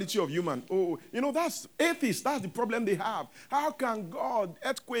morality of human. That's atheists. That's the problem they have. How can God,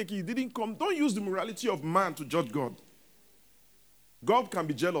 earthquake, he didn't come. Don't use the morality of man to judge God. God can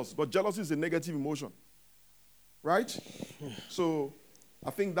be jealous, but jealousy is a negative emotion. Right? So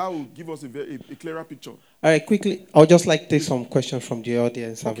I think that will give us a clearer picture. All right, quickly, I would just like to take some questions from the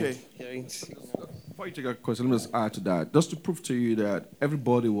audience. Okay. Before you take a question, let me just add to that. Just to prove to you that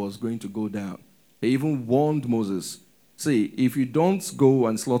everybody was going to go down. They even warned Moses, see, if you don't go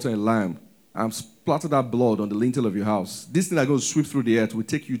and slaughter a lamb and splatter that blood on the lintel of your house, this thing that's going to sweep through the earth will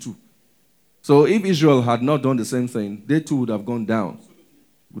take you too. So if Israel had not done the same thing, they too would have gone down.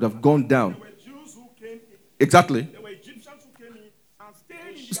 Would have gone down. There were Jews who came in. Exactly. There were Egyptians who came in and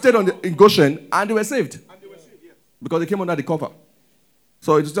stayed in Goshen, and they were saved. And they were saved, yes. Because they came under the cover.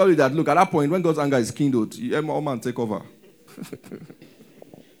 So it will tell you that, look, at that point, when God's anger is kindled, all man take over.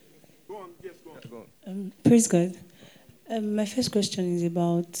 Go on, yes, go on. Praise God. My first question is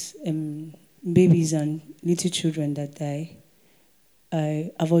about babies and little children that die,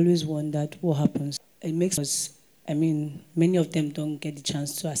 I've always wondered what happens. It makes us, many of them don't get the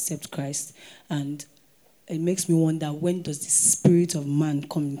chance to accept Christ. And it makes me wonder, when does the spirit of man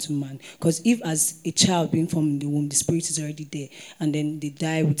come into man? Because if as a child being formed in the womb, the spirit is already there, and then they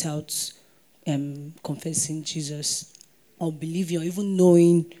die without confessing Jesus or believing or even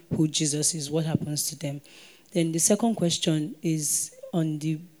knowing who Jesus is, what happens to them? Then the second question is on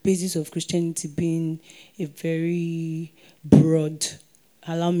the basis of Christianity being a very broad,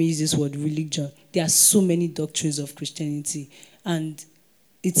 allow me use this word, religion. There are so many doctrines of Christianity, and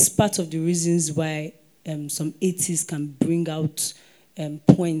it's part of the reasons why some atheists can bring out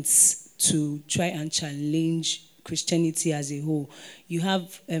points to try and challenge Christianity as a whole. You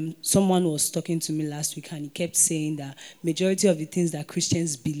have someone was talking to me last week, and he kept saying that majority of the things that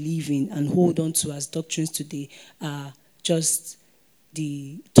Christians believe in and hold on to as doctrines today are just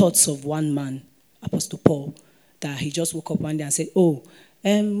the thoughts of one man, Apostle Paul, that he just woke up one day and said,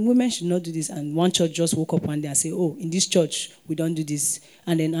 women should not do this. And one church just woke up one day and said, in this church, we don't do this.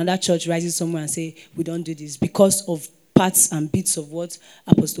 And then another church rises somewhere and say, we don't do this, because of parts and bits of what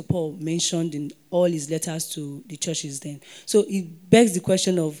Apostle Paul mentioned in all his letters to the churches then. So it begs the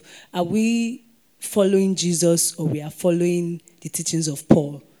question of, are we following Jesus or we are following the teachings of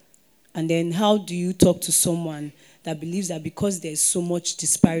Paul? And then how do you talk to someone that believes that because there's so much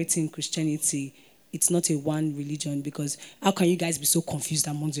disparity in Christianity, it's not a one religion? Because how can you guys be so confused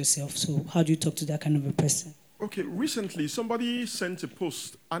amongst yourselves? So how do you talk to that kind of a person? Okay, recently somebody sent a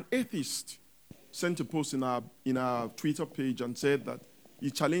post, an atheist sent a post in our Twitter page and said that he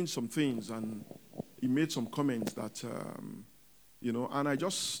challenged some things and he made some comments that, and I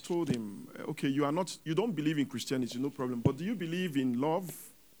just told him, okay, you don't believe in Christianity, no problem, but do you believe in love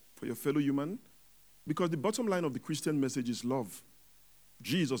for your fellow human? Because the bottom line of the Christian message is love.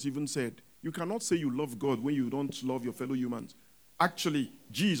 Jesus even said, you cannot say you love God when you don't love your fellow humans. Actually,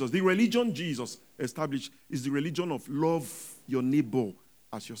 the religion Jesus established is the religion of love your neighbor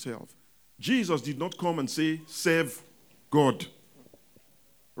as yourself. Jesus did not come and say, serve God.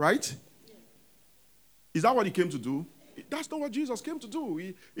 Right? Is that what he came to do? That's not what Jesus came to do.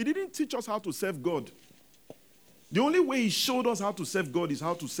 He didn't teach us how to serve God. The only way he showed us how to serve God is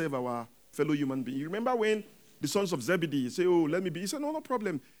how to serve our fellow human being. You remember when the sons of Zebedee say, let me be. He said, no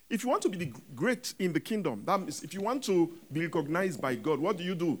problem. If you want to be the great in the kingdom, that means if you want to be recognized by God, what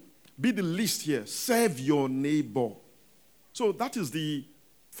do? Be the least here. Serve your neighbor. So that is the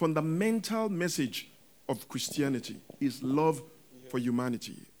fundamental message of Christianity, is love for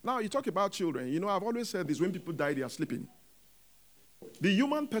humanity. Now, you talk about children. I've always said this, when people die, they are sleeping. The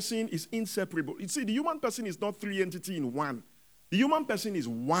human person is inseparable. You see, the human person is not three entities in one. The human person is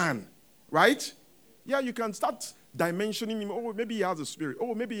one, right? Yeah, you can start dimensioning him. Maybe he has a spirit.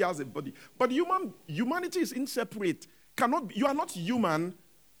 Maybe he has a body. But humanity is inseparate. You are not human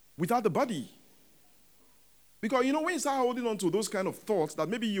without the body. Because, when you start holding on to those kind of thoughts that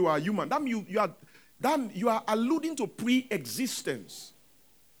maybe you are human, you are alluding to pre-existence.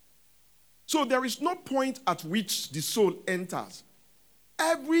 So there is no point at which the soul enters.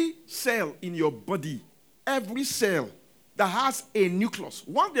 Every cell in your body, every cell that has a nucleus,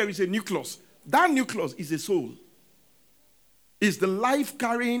 once there is a nucleus, that nucleus is a soul. It's the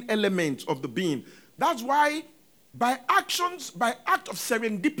life-carrying element of the being. That's why by act of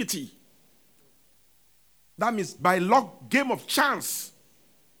serendipity, that means by luck, game of chance,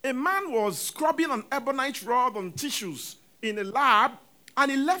 a man was scrubbing an ebonite rod on tissues in a lab,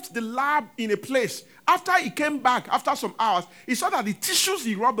 and he left the lab in a place. After he came back, after some hours, he saw that the tissues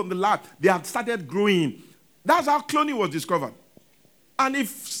he rubbed on the lab, they had started growing. That's how cloning was discovered. And if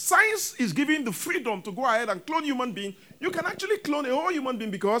science is giving the freedom to go ahead and clone human being, you can actually clone a whole human being,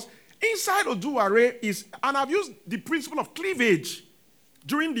 because inside Oduware is, and I've used the principle of cleavage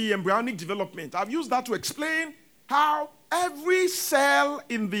during the embryonic development. I've used that to explain how every cell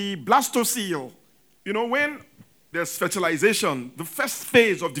in the blastocyst, when there's fertilization, the first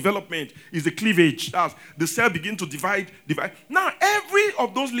phase of development is the cleavage. As the cell begin to divide. Now, every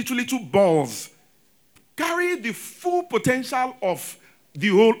of those little balls carry the full potential of the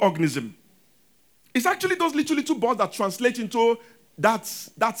whole organism. It's actually those little balls that translate into that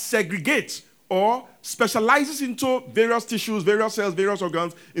segregates or specializes into various tissues, various cells, various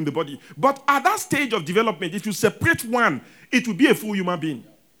organs in the body. But at that stage of development, if you separate one, it will be a full human being.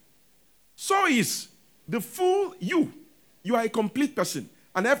 So is the full you. You are a complete person.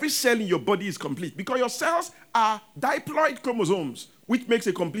 And every cell in your body is complete, because your cells are diploid chromosomes, which makes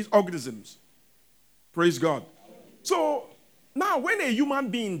a complete organism. Praise God. So now when a human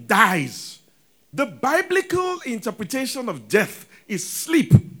being dies, the biblical interpretation of death is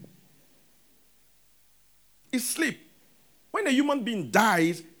sleep. is sleep. When a human being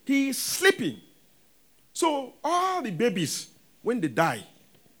dies, he is sleeping. So all the babies, when they die,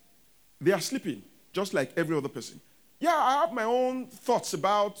 they are sleeping, just like every other person. Yeah, I have my own thoughts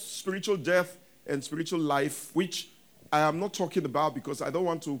about spiritual death and spiritual life, which I am not talking about because I don't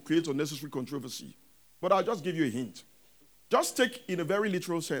want to create unnecessary controversy. But I'll just give you a hint. Just take in a very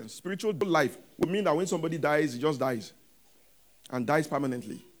literal sense. Spiritual life would mean that when somebody dies, he just dies. And dies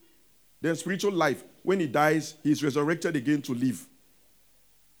permanently. Then spiritual life, when he dies, he is resurrected again to live.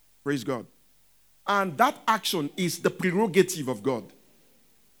 Praise God. And that action is the prerogative of God.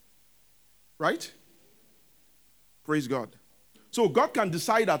 Right? Praise God. So God can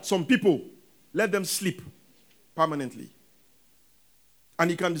decide that some people, let them sleep permanently.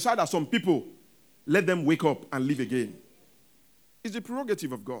 And he can decide that some people, let them wake up and live again. It's the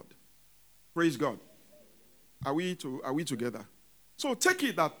prerogative of God. Praise God. Are we together? So take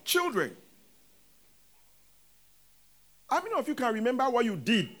it that children, how many of you can remember what you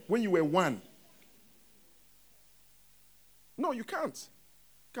did when you were 1? No, you can't.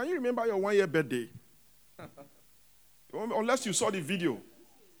 Can you remember your 1-year birthday? Unless you saw the video.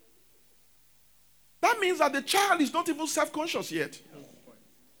 That means that the child is not even self-conscious yet.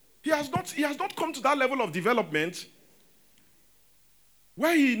 He has not come to that level of development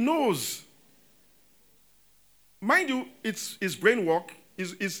where he knows. Mind you, it's brain work.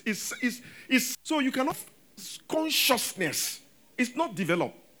 So you cannot, consciousness is not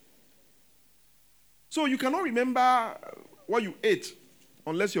developed. So you cannot remember what you ate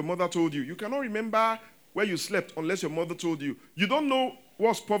unless your mother told you. You cannot remember where you slept unless your mother told you. You don't know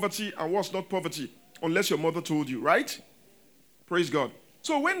what's poverty and what's not poverty unless your mother told you, right? Praise God.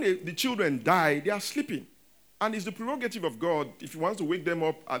 So when the children die, they are sleeping. And it's the prerogative of God. If he wants to wake them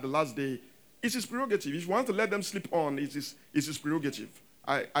up at the last day, it's his prerogative. If he wants to let them sleep on, it's his prerogative.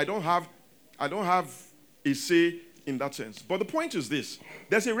 I don't have a say in that sense. But the point is this.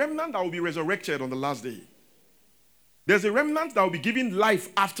 There's a remnant that will be resurrected on the last day. There's a remnant that will be given life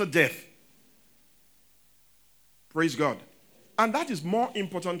after death. Praise God. And that is more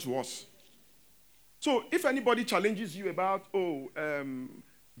important to us. So if anybody challenges you about,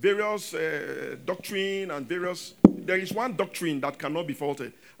 various doctrine and various, there is one doctrine that cannot be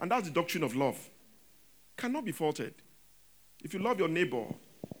faulted, and that's the doctrine of love. Cannot be faulted. If you love your neighbor,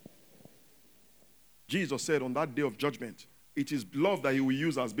 Jesus said on that day of judgment, it is love that he will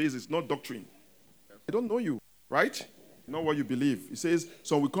use as basis, not doctrine. I don't know you, right? Not what you believe. He says,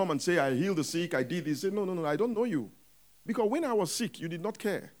 so we come and say, I healed the sick, I did this. He said, no, I don't know you. Because when I was sick, you did not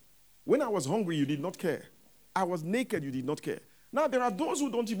care. When I was hungry, you did not care. I was naked, you did not care. Now, there are those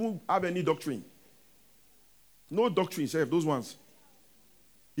who don't even have any doctrine. No doctrine, save those ones.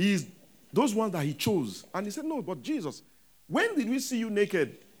 Those ones that he chose. And he said, no, but Jesus, when did we see you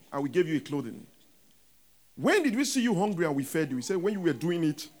naked and we gave you a clothing? When did we see you hungry and we fed you? He said, when you were doing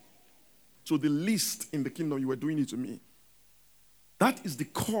it to the least in the kingdom, you were doing it to me. That is the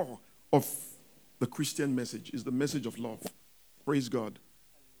core of the Christian message, is the message of love. Praise God.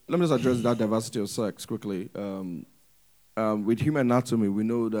 Let me just address that diversity of sex quickly. With human anatomy, we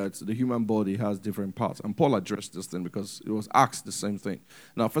know that the human body has different parts. And Paul addressed this thing because it was asked the same thing.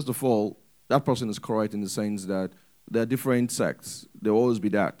 Now, first of all, that person is correct in the sense that there are different sects. There will always be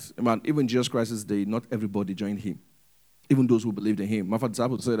that. Even Jesus Christ's day, not everybody joined him. Even those who believed in him. My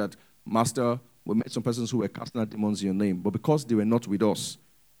disciples say that, Master, we met some persons who were casting out demons in your name, but because they were not with us,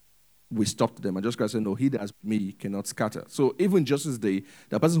 we stopped them. And Jesus Christ said, no, he that has me cannot scatter. So even Jesus' day,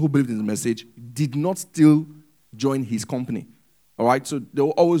 the person who believed in the message did not still join his company. All right? So there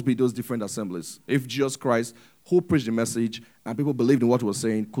will always be those different assemblies. If Jesus Christ, who preached the message, and people believed in what he was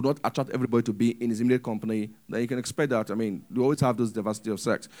saying, could not attract everybody to be in his immediate company, then you can expect that. You always have those diversity of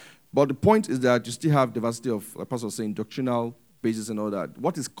sects. But the point is that you still have diversity of, like Pastor was saying, doctrinal basis and all that.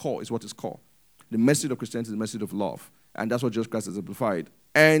 What is core is what is core. The message of Christianity is the message of love. And that's what Jesus Christ has exemplified.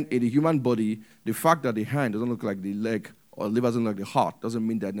 And in the human body, the fact that the hand doesn't look like the leg or the liver doesn't look like the heart doesn't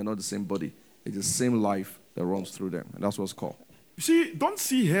mean that they're not the same body. It's the same life that runs through them. And that's what's called. You see, don't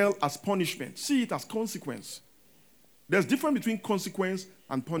see hell as punishment. See it as consequence. There's difference between consequence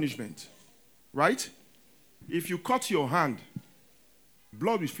and punishment. Right? If you cut your hand,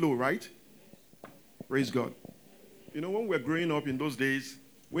 blood will flow, right? Praise God. When we were growing up in those days,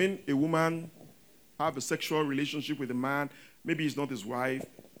 when a woman have a sexual relationship with a man, maybe he's not his wife,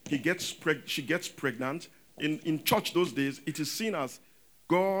 she gets pregnant. In church those days, it is seen as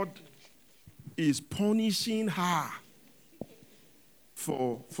God is punishing her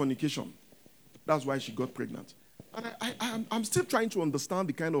for fornication. That's why she got pregnant. And I'm still trying to understand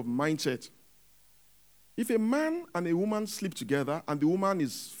the kind of mindset. If a man and a woman sleep together and the woman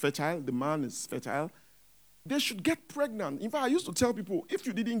is fertile, the man is fertile, they should get pregnant. In fact, I used to tell people, if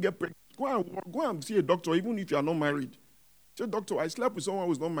you didn't get pregnant, go and see a doctor, even if you are not married. Say, doctor, I slept with someone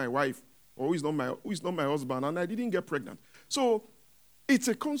who's not my wife or who is not my husband, and I didn't get pregnant. So it's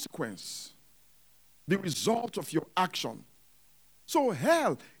a consequence, the result of your action. So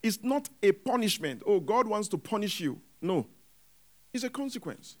hell is not a punishment. Oh, God wants to punish you. No, it's a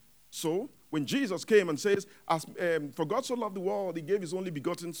consequence. So when Jesus came and says, for God so loved the world, he gave his only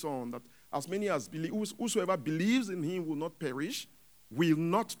begotten son, that as many as believe, whosoever believes in him will not perish.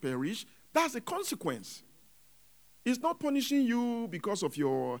 That's a consequence. He's not punishing you because of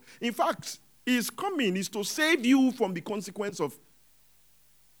your... In fact, his coming is to save you from the consequence of...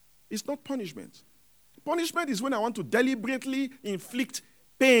 It's not punishment. Punishment is when I want to deliberately inflict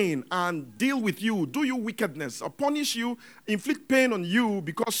pain and deal with you, do you wickedness, or punish you, inflict pain on you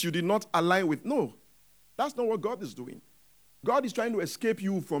because you did not align with... No, that's not what God is doing. God is trying to escape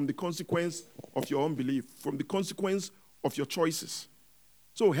you from the consequence of your unbelief, from the consequence of your choices.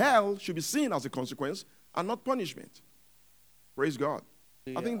 So hell should be seen as a consequence and not punishment. Praise God.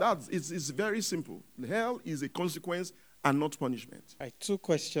 Yeah. I think it's very simple. Hell is a consequence and not punishment. All right, 2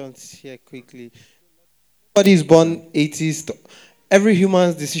 questions here quickly. Nobody is born atheist. Every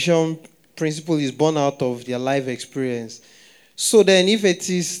human's decision principle is born out of their life experience. So then if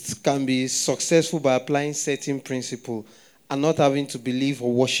atheists can be successful by applying certain principles and not having to believe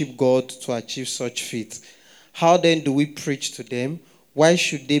or worship God to achieve such feats, how then do we preach to them? Why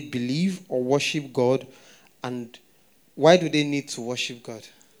should they believe or worship God? And why do they need to worship God?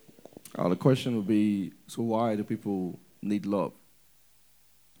 The question would be, so why do people need love?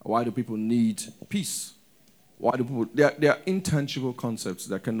 Why do people need peace? Why do people... They are intangible concepts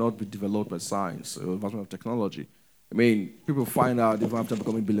that cannot be developed by science or advancement of technology. I mean, people find out even after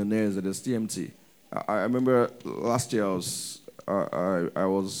becoming billionaires that there's TMT. I remember last year I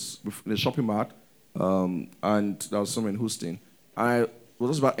was in a shopping mart, and there was someone in Houston. I was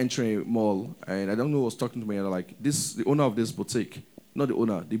just about entering a mall, and I don't know who was talking to me, and they're like, the owner of this boutique, not the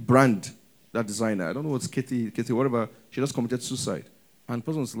owner, the brand, that designer, I don't know what's Katie, whatever, she just committed suicide. And the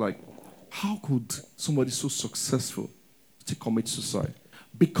person was like, how could somebody so successful to commit suicide?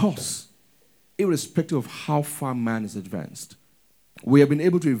 Because, irrespective of how far man is advanced, we have been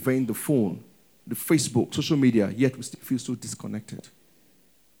able to invent the phone, the Facebook, social media, yet we still feel so disconnected.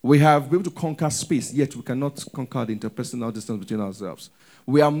 We have been able to conquer space, yet we cannot conquer the interpersonal distance between ourselves.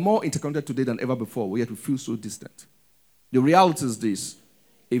 We are more interconnected today than ever before, yet we feel so distant. The reality is this: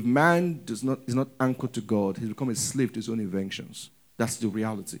 if man is not anchored to God, he's become a slave to his own inventions. That's the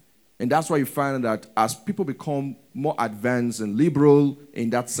reality. And that's why you find that as people become more advanced and liberal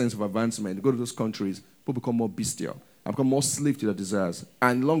in that sense of advancement, they go to those countries, people become more bestial and become more slave to their desires.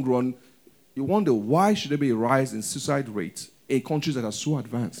 And in the long run, you wonder, why should there be a rise in suicide rates in countries that are so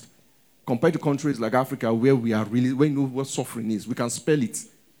advanced compared to countries like Africa where we know what suffering is. We can spell it.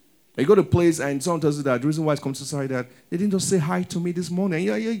 You go to a place and someone tells you that the reason why it's come to suicide, that they didn't just say hi to me this morning.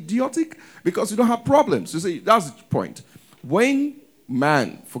 You're idiotic because you don't have problems. You see, that's the point. When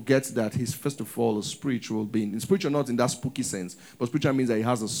man forgets that he's first of all a spiritual being, spiritual not in that spooky sense, but spiritual means that he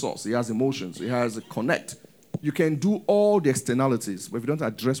has a source, he has emotions, he has a connect. You can do all the externalities, but if you don't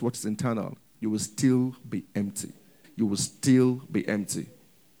address what's internal, you will still be empty. You will still be empty.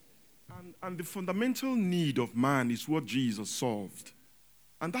 And the fundamental need of man is what Jesus solved.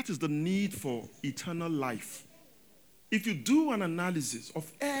 And that is the need for eternal life. If you do an analysis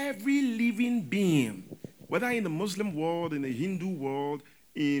of every living being, whether in the Muslim world, in the Hindu world,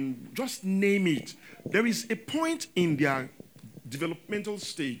 in just name it, there is a point in their developmental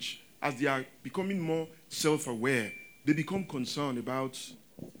stage as they are becoming more self-aware. They become concerned about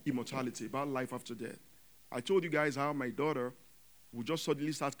immortality, about life after death. I told you guys how my daughter would just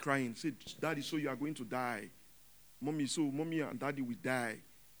suddenly start crying, say, Daddy, so you are going to die. Mommy, so Mommy and Daddy will die.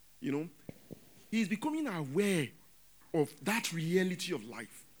 You know, he's becoming aware of that reality of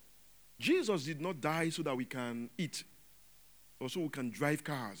life. Jesus did not die so that we can eat, or so we can drive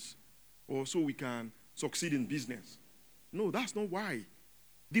cars, or so we can succeed in business. No, that's not why.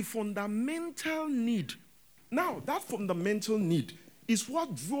 The fundamental need. Now, that fundamental need is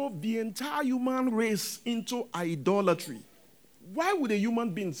what drove the entire human race into idolatry. Why would a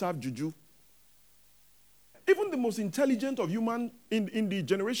human being serve juju? Even the most intelligent of human in the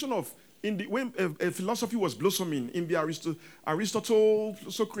generation of when philosophy was blossoming in the Aristotle,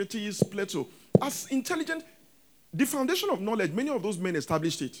 Socrates, Plato, as intelligent, the foundation of knowledge, many of those men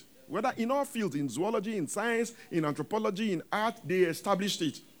established it. Whether in our fields, in zoology, in science, in anthropology, in art, they established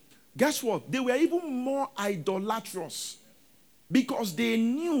it. Guess what? They were even more idolatrous because they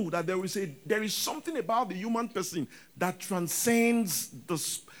knew that there is something about the human person that transcends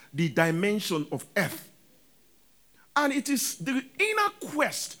the dimension of earth. And it is the inner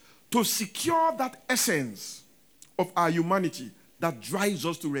quest to secure that essence of our humanity that drives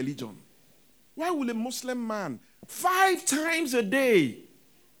us to religion. Why will a Muslim man 5 times a day?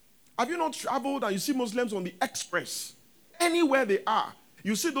 Have you not traveled and you see Muslims on the express? Anywhere they are,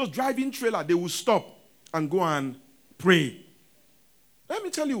 you see those driving trailers, they will stop and go and pray. Let me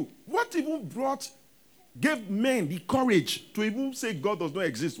tell you, what even gave men the courage to even say God does not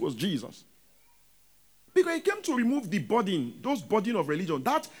exist was Jesus. Because he came to remove the burden, those burden of religion,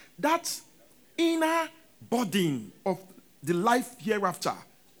 that inner burden of the life hereafter,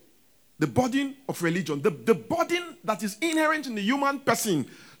 the burden of religion, the burden that is inherent in the human person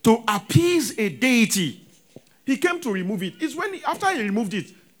to appease a deity. He came to remove it. It's when after he removed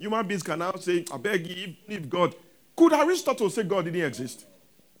it, human beings can now say, I beg you, if God. Could Aristotle say God didn't exist?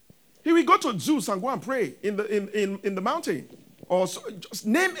 He will go to Zeus and go and pray in the mountain. Or just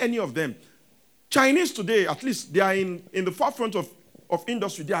name any of them. Chinese today, at least, they are in the forefront of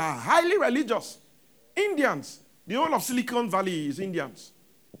industry. They are highly religious. Indians, the whole of Silicon Valley is Indians.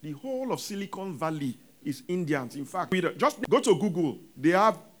 The whole of Silicon Valley is Indians. In fact, just go to Google. They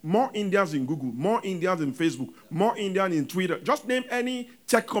have more Indians in Google, more Indians in Facebook, more Indians in Twitter. Just name any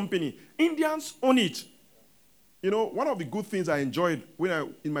tech company. Indians own it. You know, one of the good things I enjoyed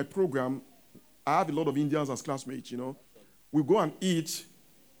in my program, I have a lot of Indians as classmates, you know. We go and eat,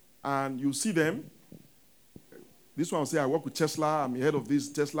 and you see them. This one will say, I work with Tesla, I'm the head of this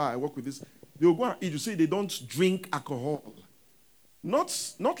Tesla, I work with this. They will go and eat. You see, they don't drink alcohol.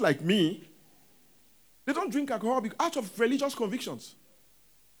 Not like me. They don't drink alcohol out of religious convictions.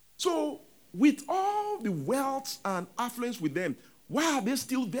 So, with all the wealth and affluence with them, why are they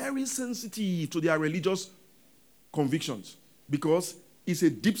still very sensitive to their religious convictions? Because it's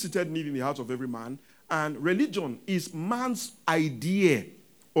a deep-seated need in the heart of every man, and religion is man's idea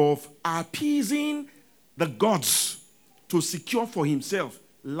of appeasing the gods to secure for himself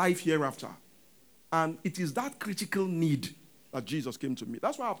life hereafter. And it is that critical need that Jesus came to meet.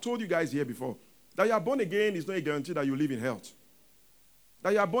 That's why I've told you guys here before, that you are born again is not a guarantee that you live in health.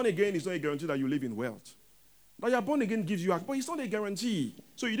 That you are born again is not a guarantee that you live in wealth. That you are born again gives you, but it's not a guarantee.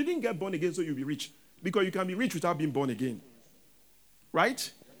 So you didn't get born again so you'll be rich. Because you can be rich without being born again.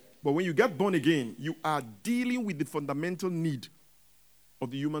 Right? But when you get born again, you are dealing with the fundamental need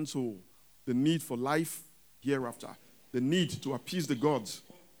of the human soul. The need for life hereafter. The need to appease the gods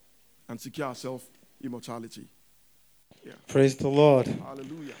and secure ourselves immortality. Yeah. Praise the Lord.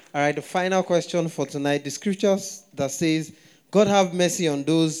 Hallelujah. All right, the final question for tonight. The scriptures that says, God have mercy on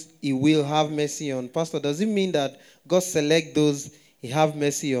those he will have mercy on. Pastor, does it mean that God select those he have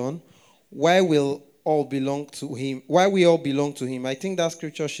mercy on? Why we all belong to him? I think that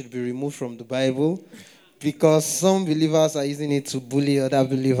scripture should be removed from the Bible because some believers are using it to bully other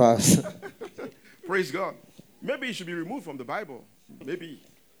believers. Praise God. Maybe it should be removed from the Bible. Maybe.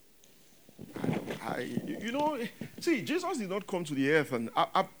 See, Jesus did not come to the earth, and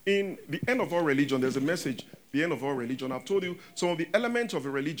in the end of all religion, there's a message, the end of all religion. I've told you some of the elements of a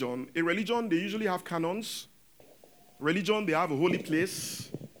religion. A religion, they usually have canons. Religion, they have a holy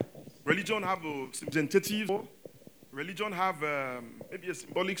place. Religion have a representative. Religion have maybe a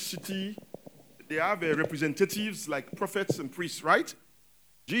symbolic city. They have representatives like prophets and priests, right?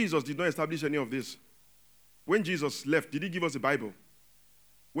 Jesus did not establish any of this. When Jesus left, did he give us a Bible?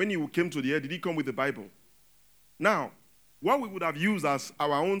 When he came to the earth, did he come with the Bible? Now, what we would have used as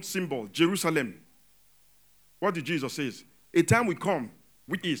our own symbol, Jerusalem, what did Jesus say? A time will come,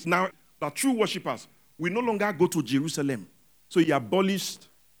 which is now that true worshippers will no longer go to Jerusalem. So he abolished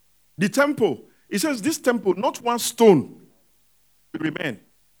the temple. He says this temple, not one stone will remain.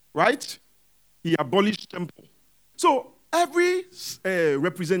 Right? He abolished temple. So every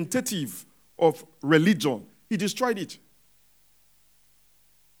representative of religion, he destroyed it.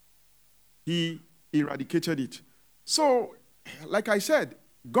 He eradicated it. So, like I said,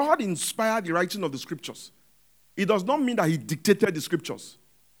 God inspired the writing of the scriptures. It does not mean that he dictated the scriptures.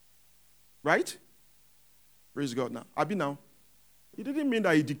 Right? Praise God now. Abi now. It didn't mean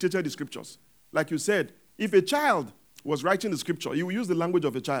that he dictated the scriptures. Like you said, if a child was writing the scripture, he will use the language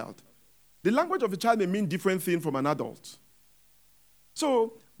of a child. The language of a child may mean different thing from an adult.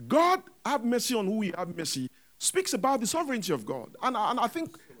 So, God, have mercy on who he have mercy, speaks about the sovereignty of God. And I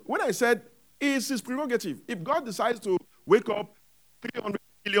think when I said it's his prerogative, if God decides to wake up 300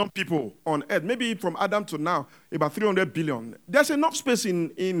 billion people on earth, maybe from Adam to now, about 300 billion, there's enough space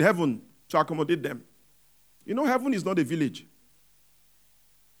in heaven to accommodate them. You know, heaven is not a village.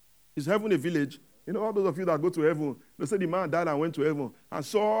 Is heaven a village? You know, all those of you that go to heaven, they say the man died and went to heaven. And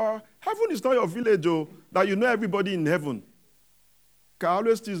so, heaven is not your village, that you know everybody in heaven. I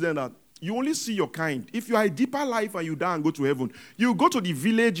always teach them that you only see your kind. If you are a deeper life and you die and go to heaven, you go to the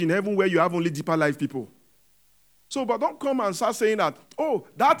village in heaven where you have only deeper life people. So, but don't come and start saying that, oh,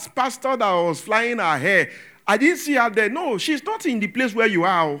 that pastor that was flying her hair, I didn't see her there. No, she's not in the place where you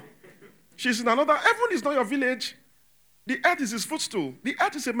are. She's in another. Heaven is not your village. The earth is his footstool. The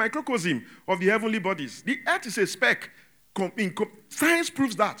earth is a microcosm of the heavenly bodies. The earth is a speck. Science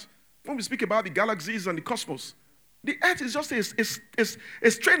proves that. When we speak about the galaxies and the cosmos, the earth is just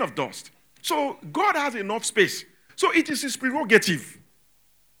a strain of dust. So God has enough space. So it is his prerogative.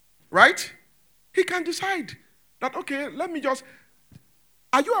 Right? He can decide that, okay, let me just...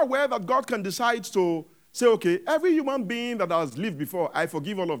 Are you aware that God can decide to say, okay, every human being that has lived before, I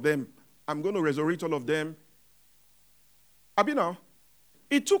forgive all of them. I'm going to resurrect all of them. Now,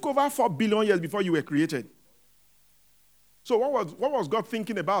 it took over 4 billion years before you were created. So what was God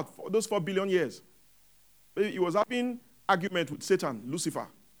thinking about for those 4 billion years? He was having argument with Satan, Lucifer.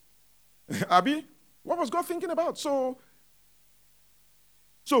 Abi, what was God thinking about? So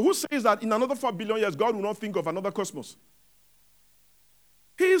who says that in another 4 billion years, God will not think of another cosmos?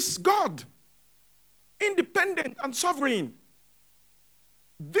 He is God, independent and sovereign.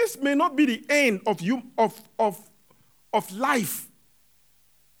 This may not be the end of life.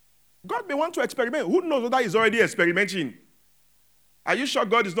 God may want to experiment. Who knows whether he's already experimenting? Are you sure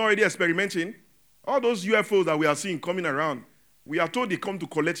God is not already experimenting? All those UFOs that we are seeing coming around, we are told they come to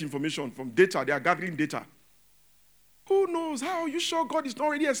collect information from data. They are gathering data. Who knows? How are you sure God is not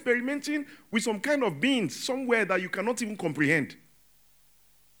already experimenting with some kind of beings somewhere that you cannot even comprehend?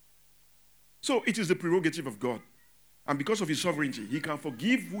 So it is the prerogative of God. And because of his sovereignty, he can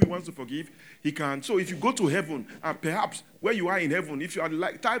forgive who he wants to forgive. He can. So if you go to heaven, and perhaps where you are in heaven, if you are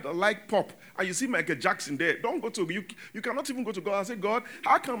like pop, and you see Michael Jackson there, don't go to, you cannot even go to God and say, God,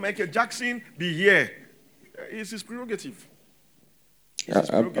 how can Michael Jackson be here? It's his prerogative.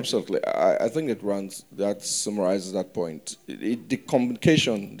 Absolutely. I think that summarizes that point. The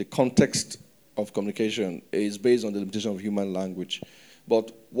communication, the context of communication is based on the limitation of human language.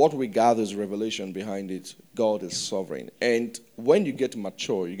 But what we gather is revelation behind it. God is sovereign. And when you get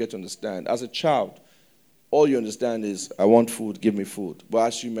mature, you get to understand. As a child, all you understand is, I want food, give me food. But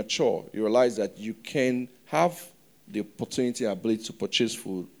as you mature, you realize that you can have the opportunity and ability to purchase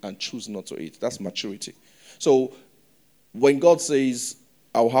food and choose not to eat. That's maturity. So when God says,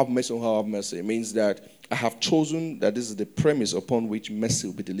 I will have mercy on whom I have mercy, it means that I have chosen that this is the premise upon which mercy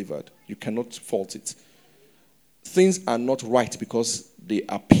will be delivered. You cannot fault it. Things are not right because they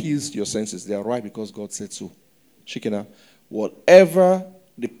appease your senses. They are right because God said so. Shikina, whatever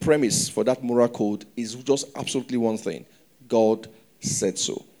the premise for that moral code is just absolutely one thing. God said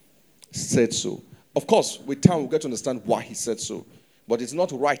so. Said so. Of course, with time we'll get to understand why he said so. But it's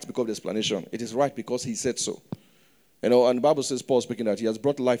not right because of the explanation. It is right because he said so. And the Bible says, Paul speaking that he has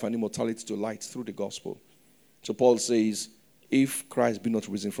brought life and immortality to light through the gospel. So Paul says, if Christ be not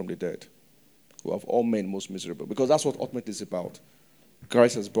risen from the dead, who have all men most miserable. Because that's what ultimately is about.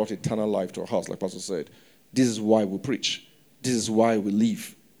 Christ has brought eternal life to our house, like Pastor said. This is why we preach. This is why we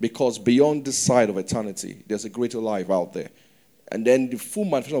live. Because beyond this side of eternity, there's a greater life out there. And then the full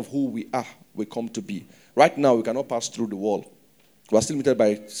manifestation of who we are will come to be. Right now, we cannot pass through the wall. We are still limited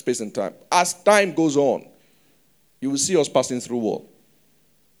by space and time. As time goes on, you will see us passing through wall.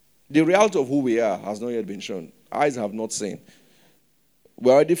 The reality of who we are has not yet been shown. Eyes have not seen.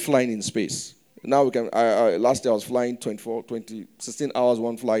 We're already flying in space. Now we can. Last year I was flying 16 hours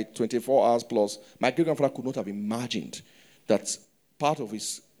one flight, 24 hours plus. My great-grandfather could not have imagined that part of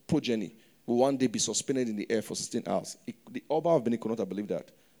his progeny will one day be suspended in the air for 16 hours. The Oba of Benin could not have believed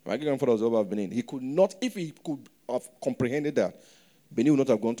that. My great-grandfather was the Oba of Benin. He could not, if he could have comprehended that, Benin would not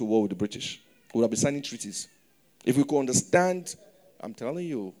have gone to war with the British. We would have been signing treaties. If we could understand, I'm telling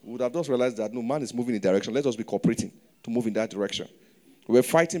you, we would have just realized that no, man is moving in a direction. Let us be cooperating to move in that direction. We were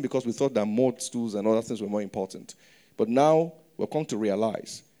fighting because we thought that mud stools and other things were more important. But now we've come to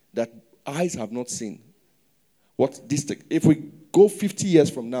realize that eyes have not seen what this takes. If we go 50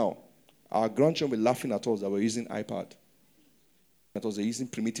 years from now, our grandchildren will be laughing at us that we're using iPad. That was they're using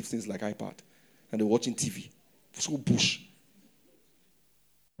primitive things like iPad. And they're watching TV. So bush.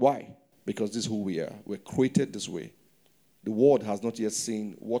 Why? Because this is who we are. We're created this way. The world has not yet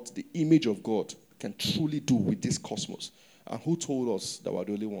seen what the image of God can truly do with this cosmos. And who told us that we're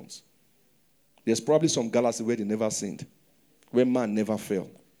the only ones? There's probably some galaxy where they never sinned, where man never fell.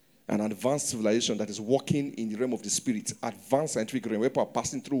 An advanced civilization that is walking in the realm of the spirit, advanced scientific realm, where people are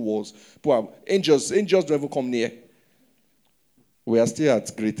passing through walls. Angels don't even come near. We are still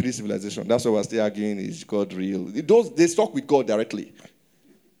at grade 3 civilization. That's why we're still arguing, is God real? They talk with God directly.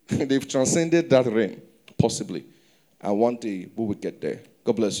 They've transcended that realm, possibly. And one day we will get there.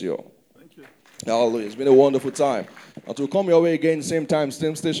 God bless you all. Hallelujah. It's been a wonderful time. Until come your way again, same time,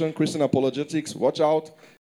 same station, Christian Apologetics. Watch out.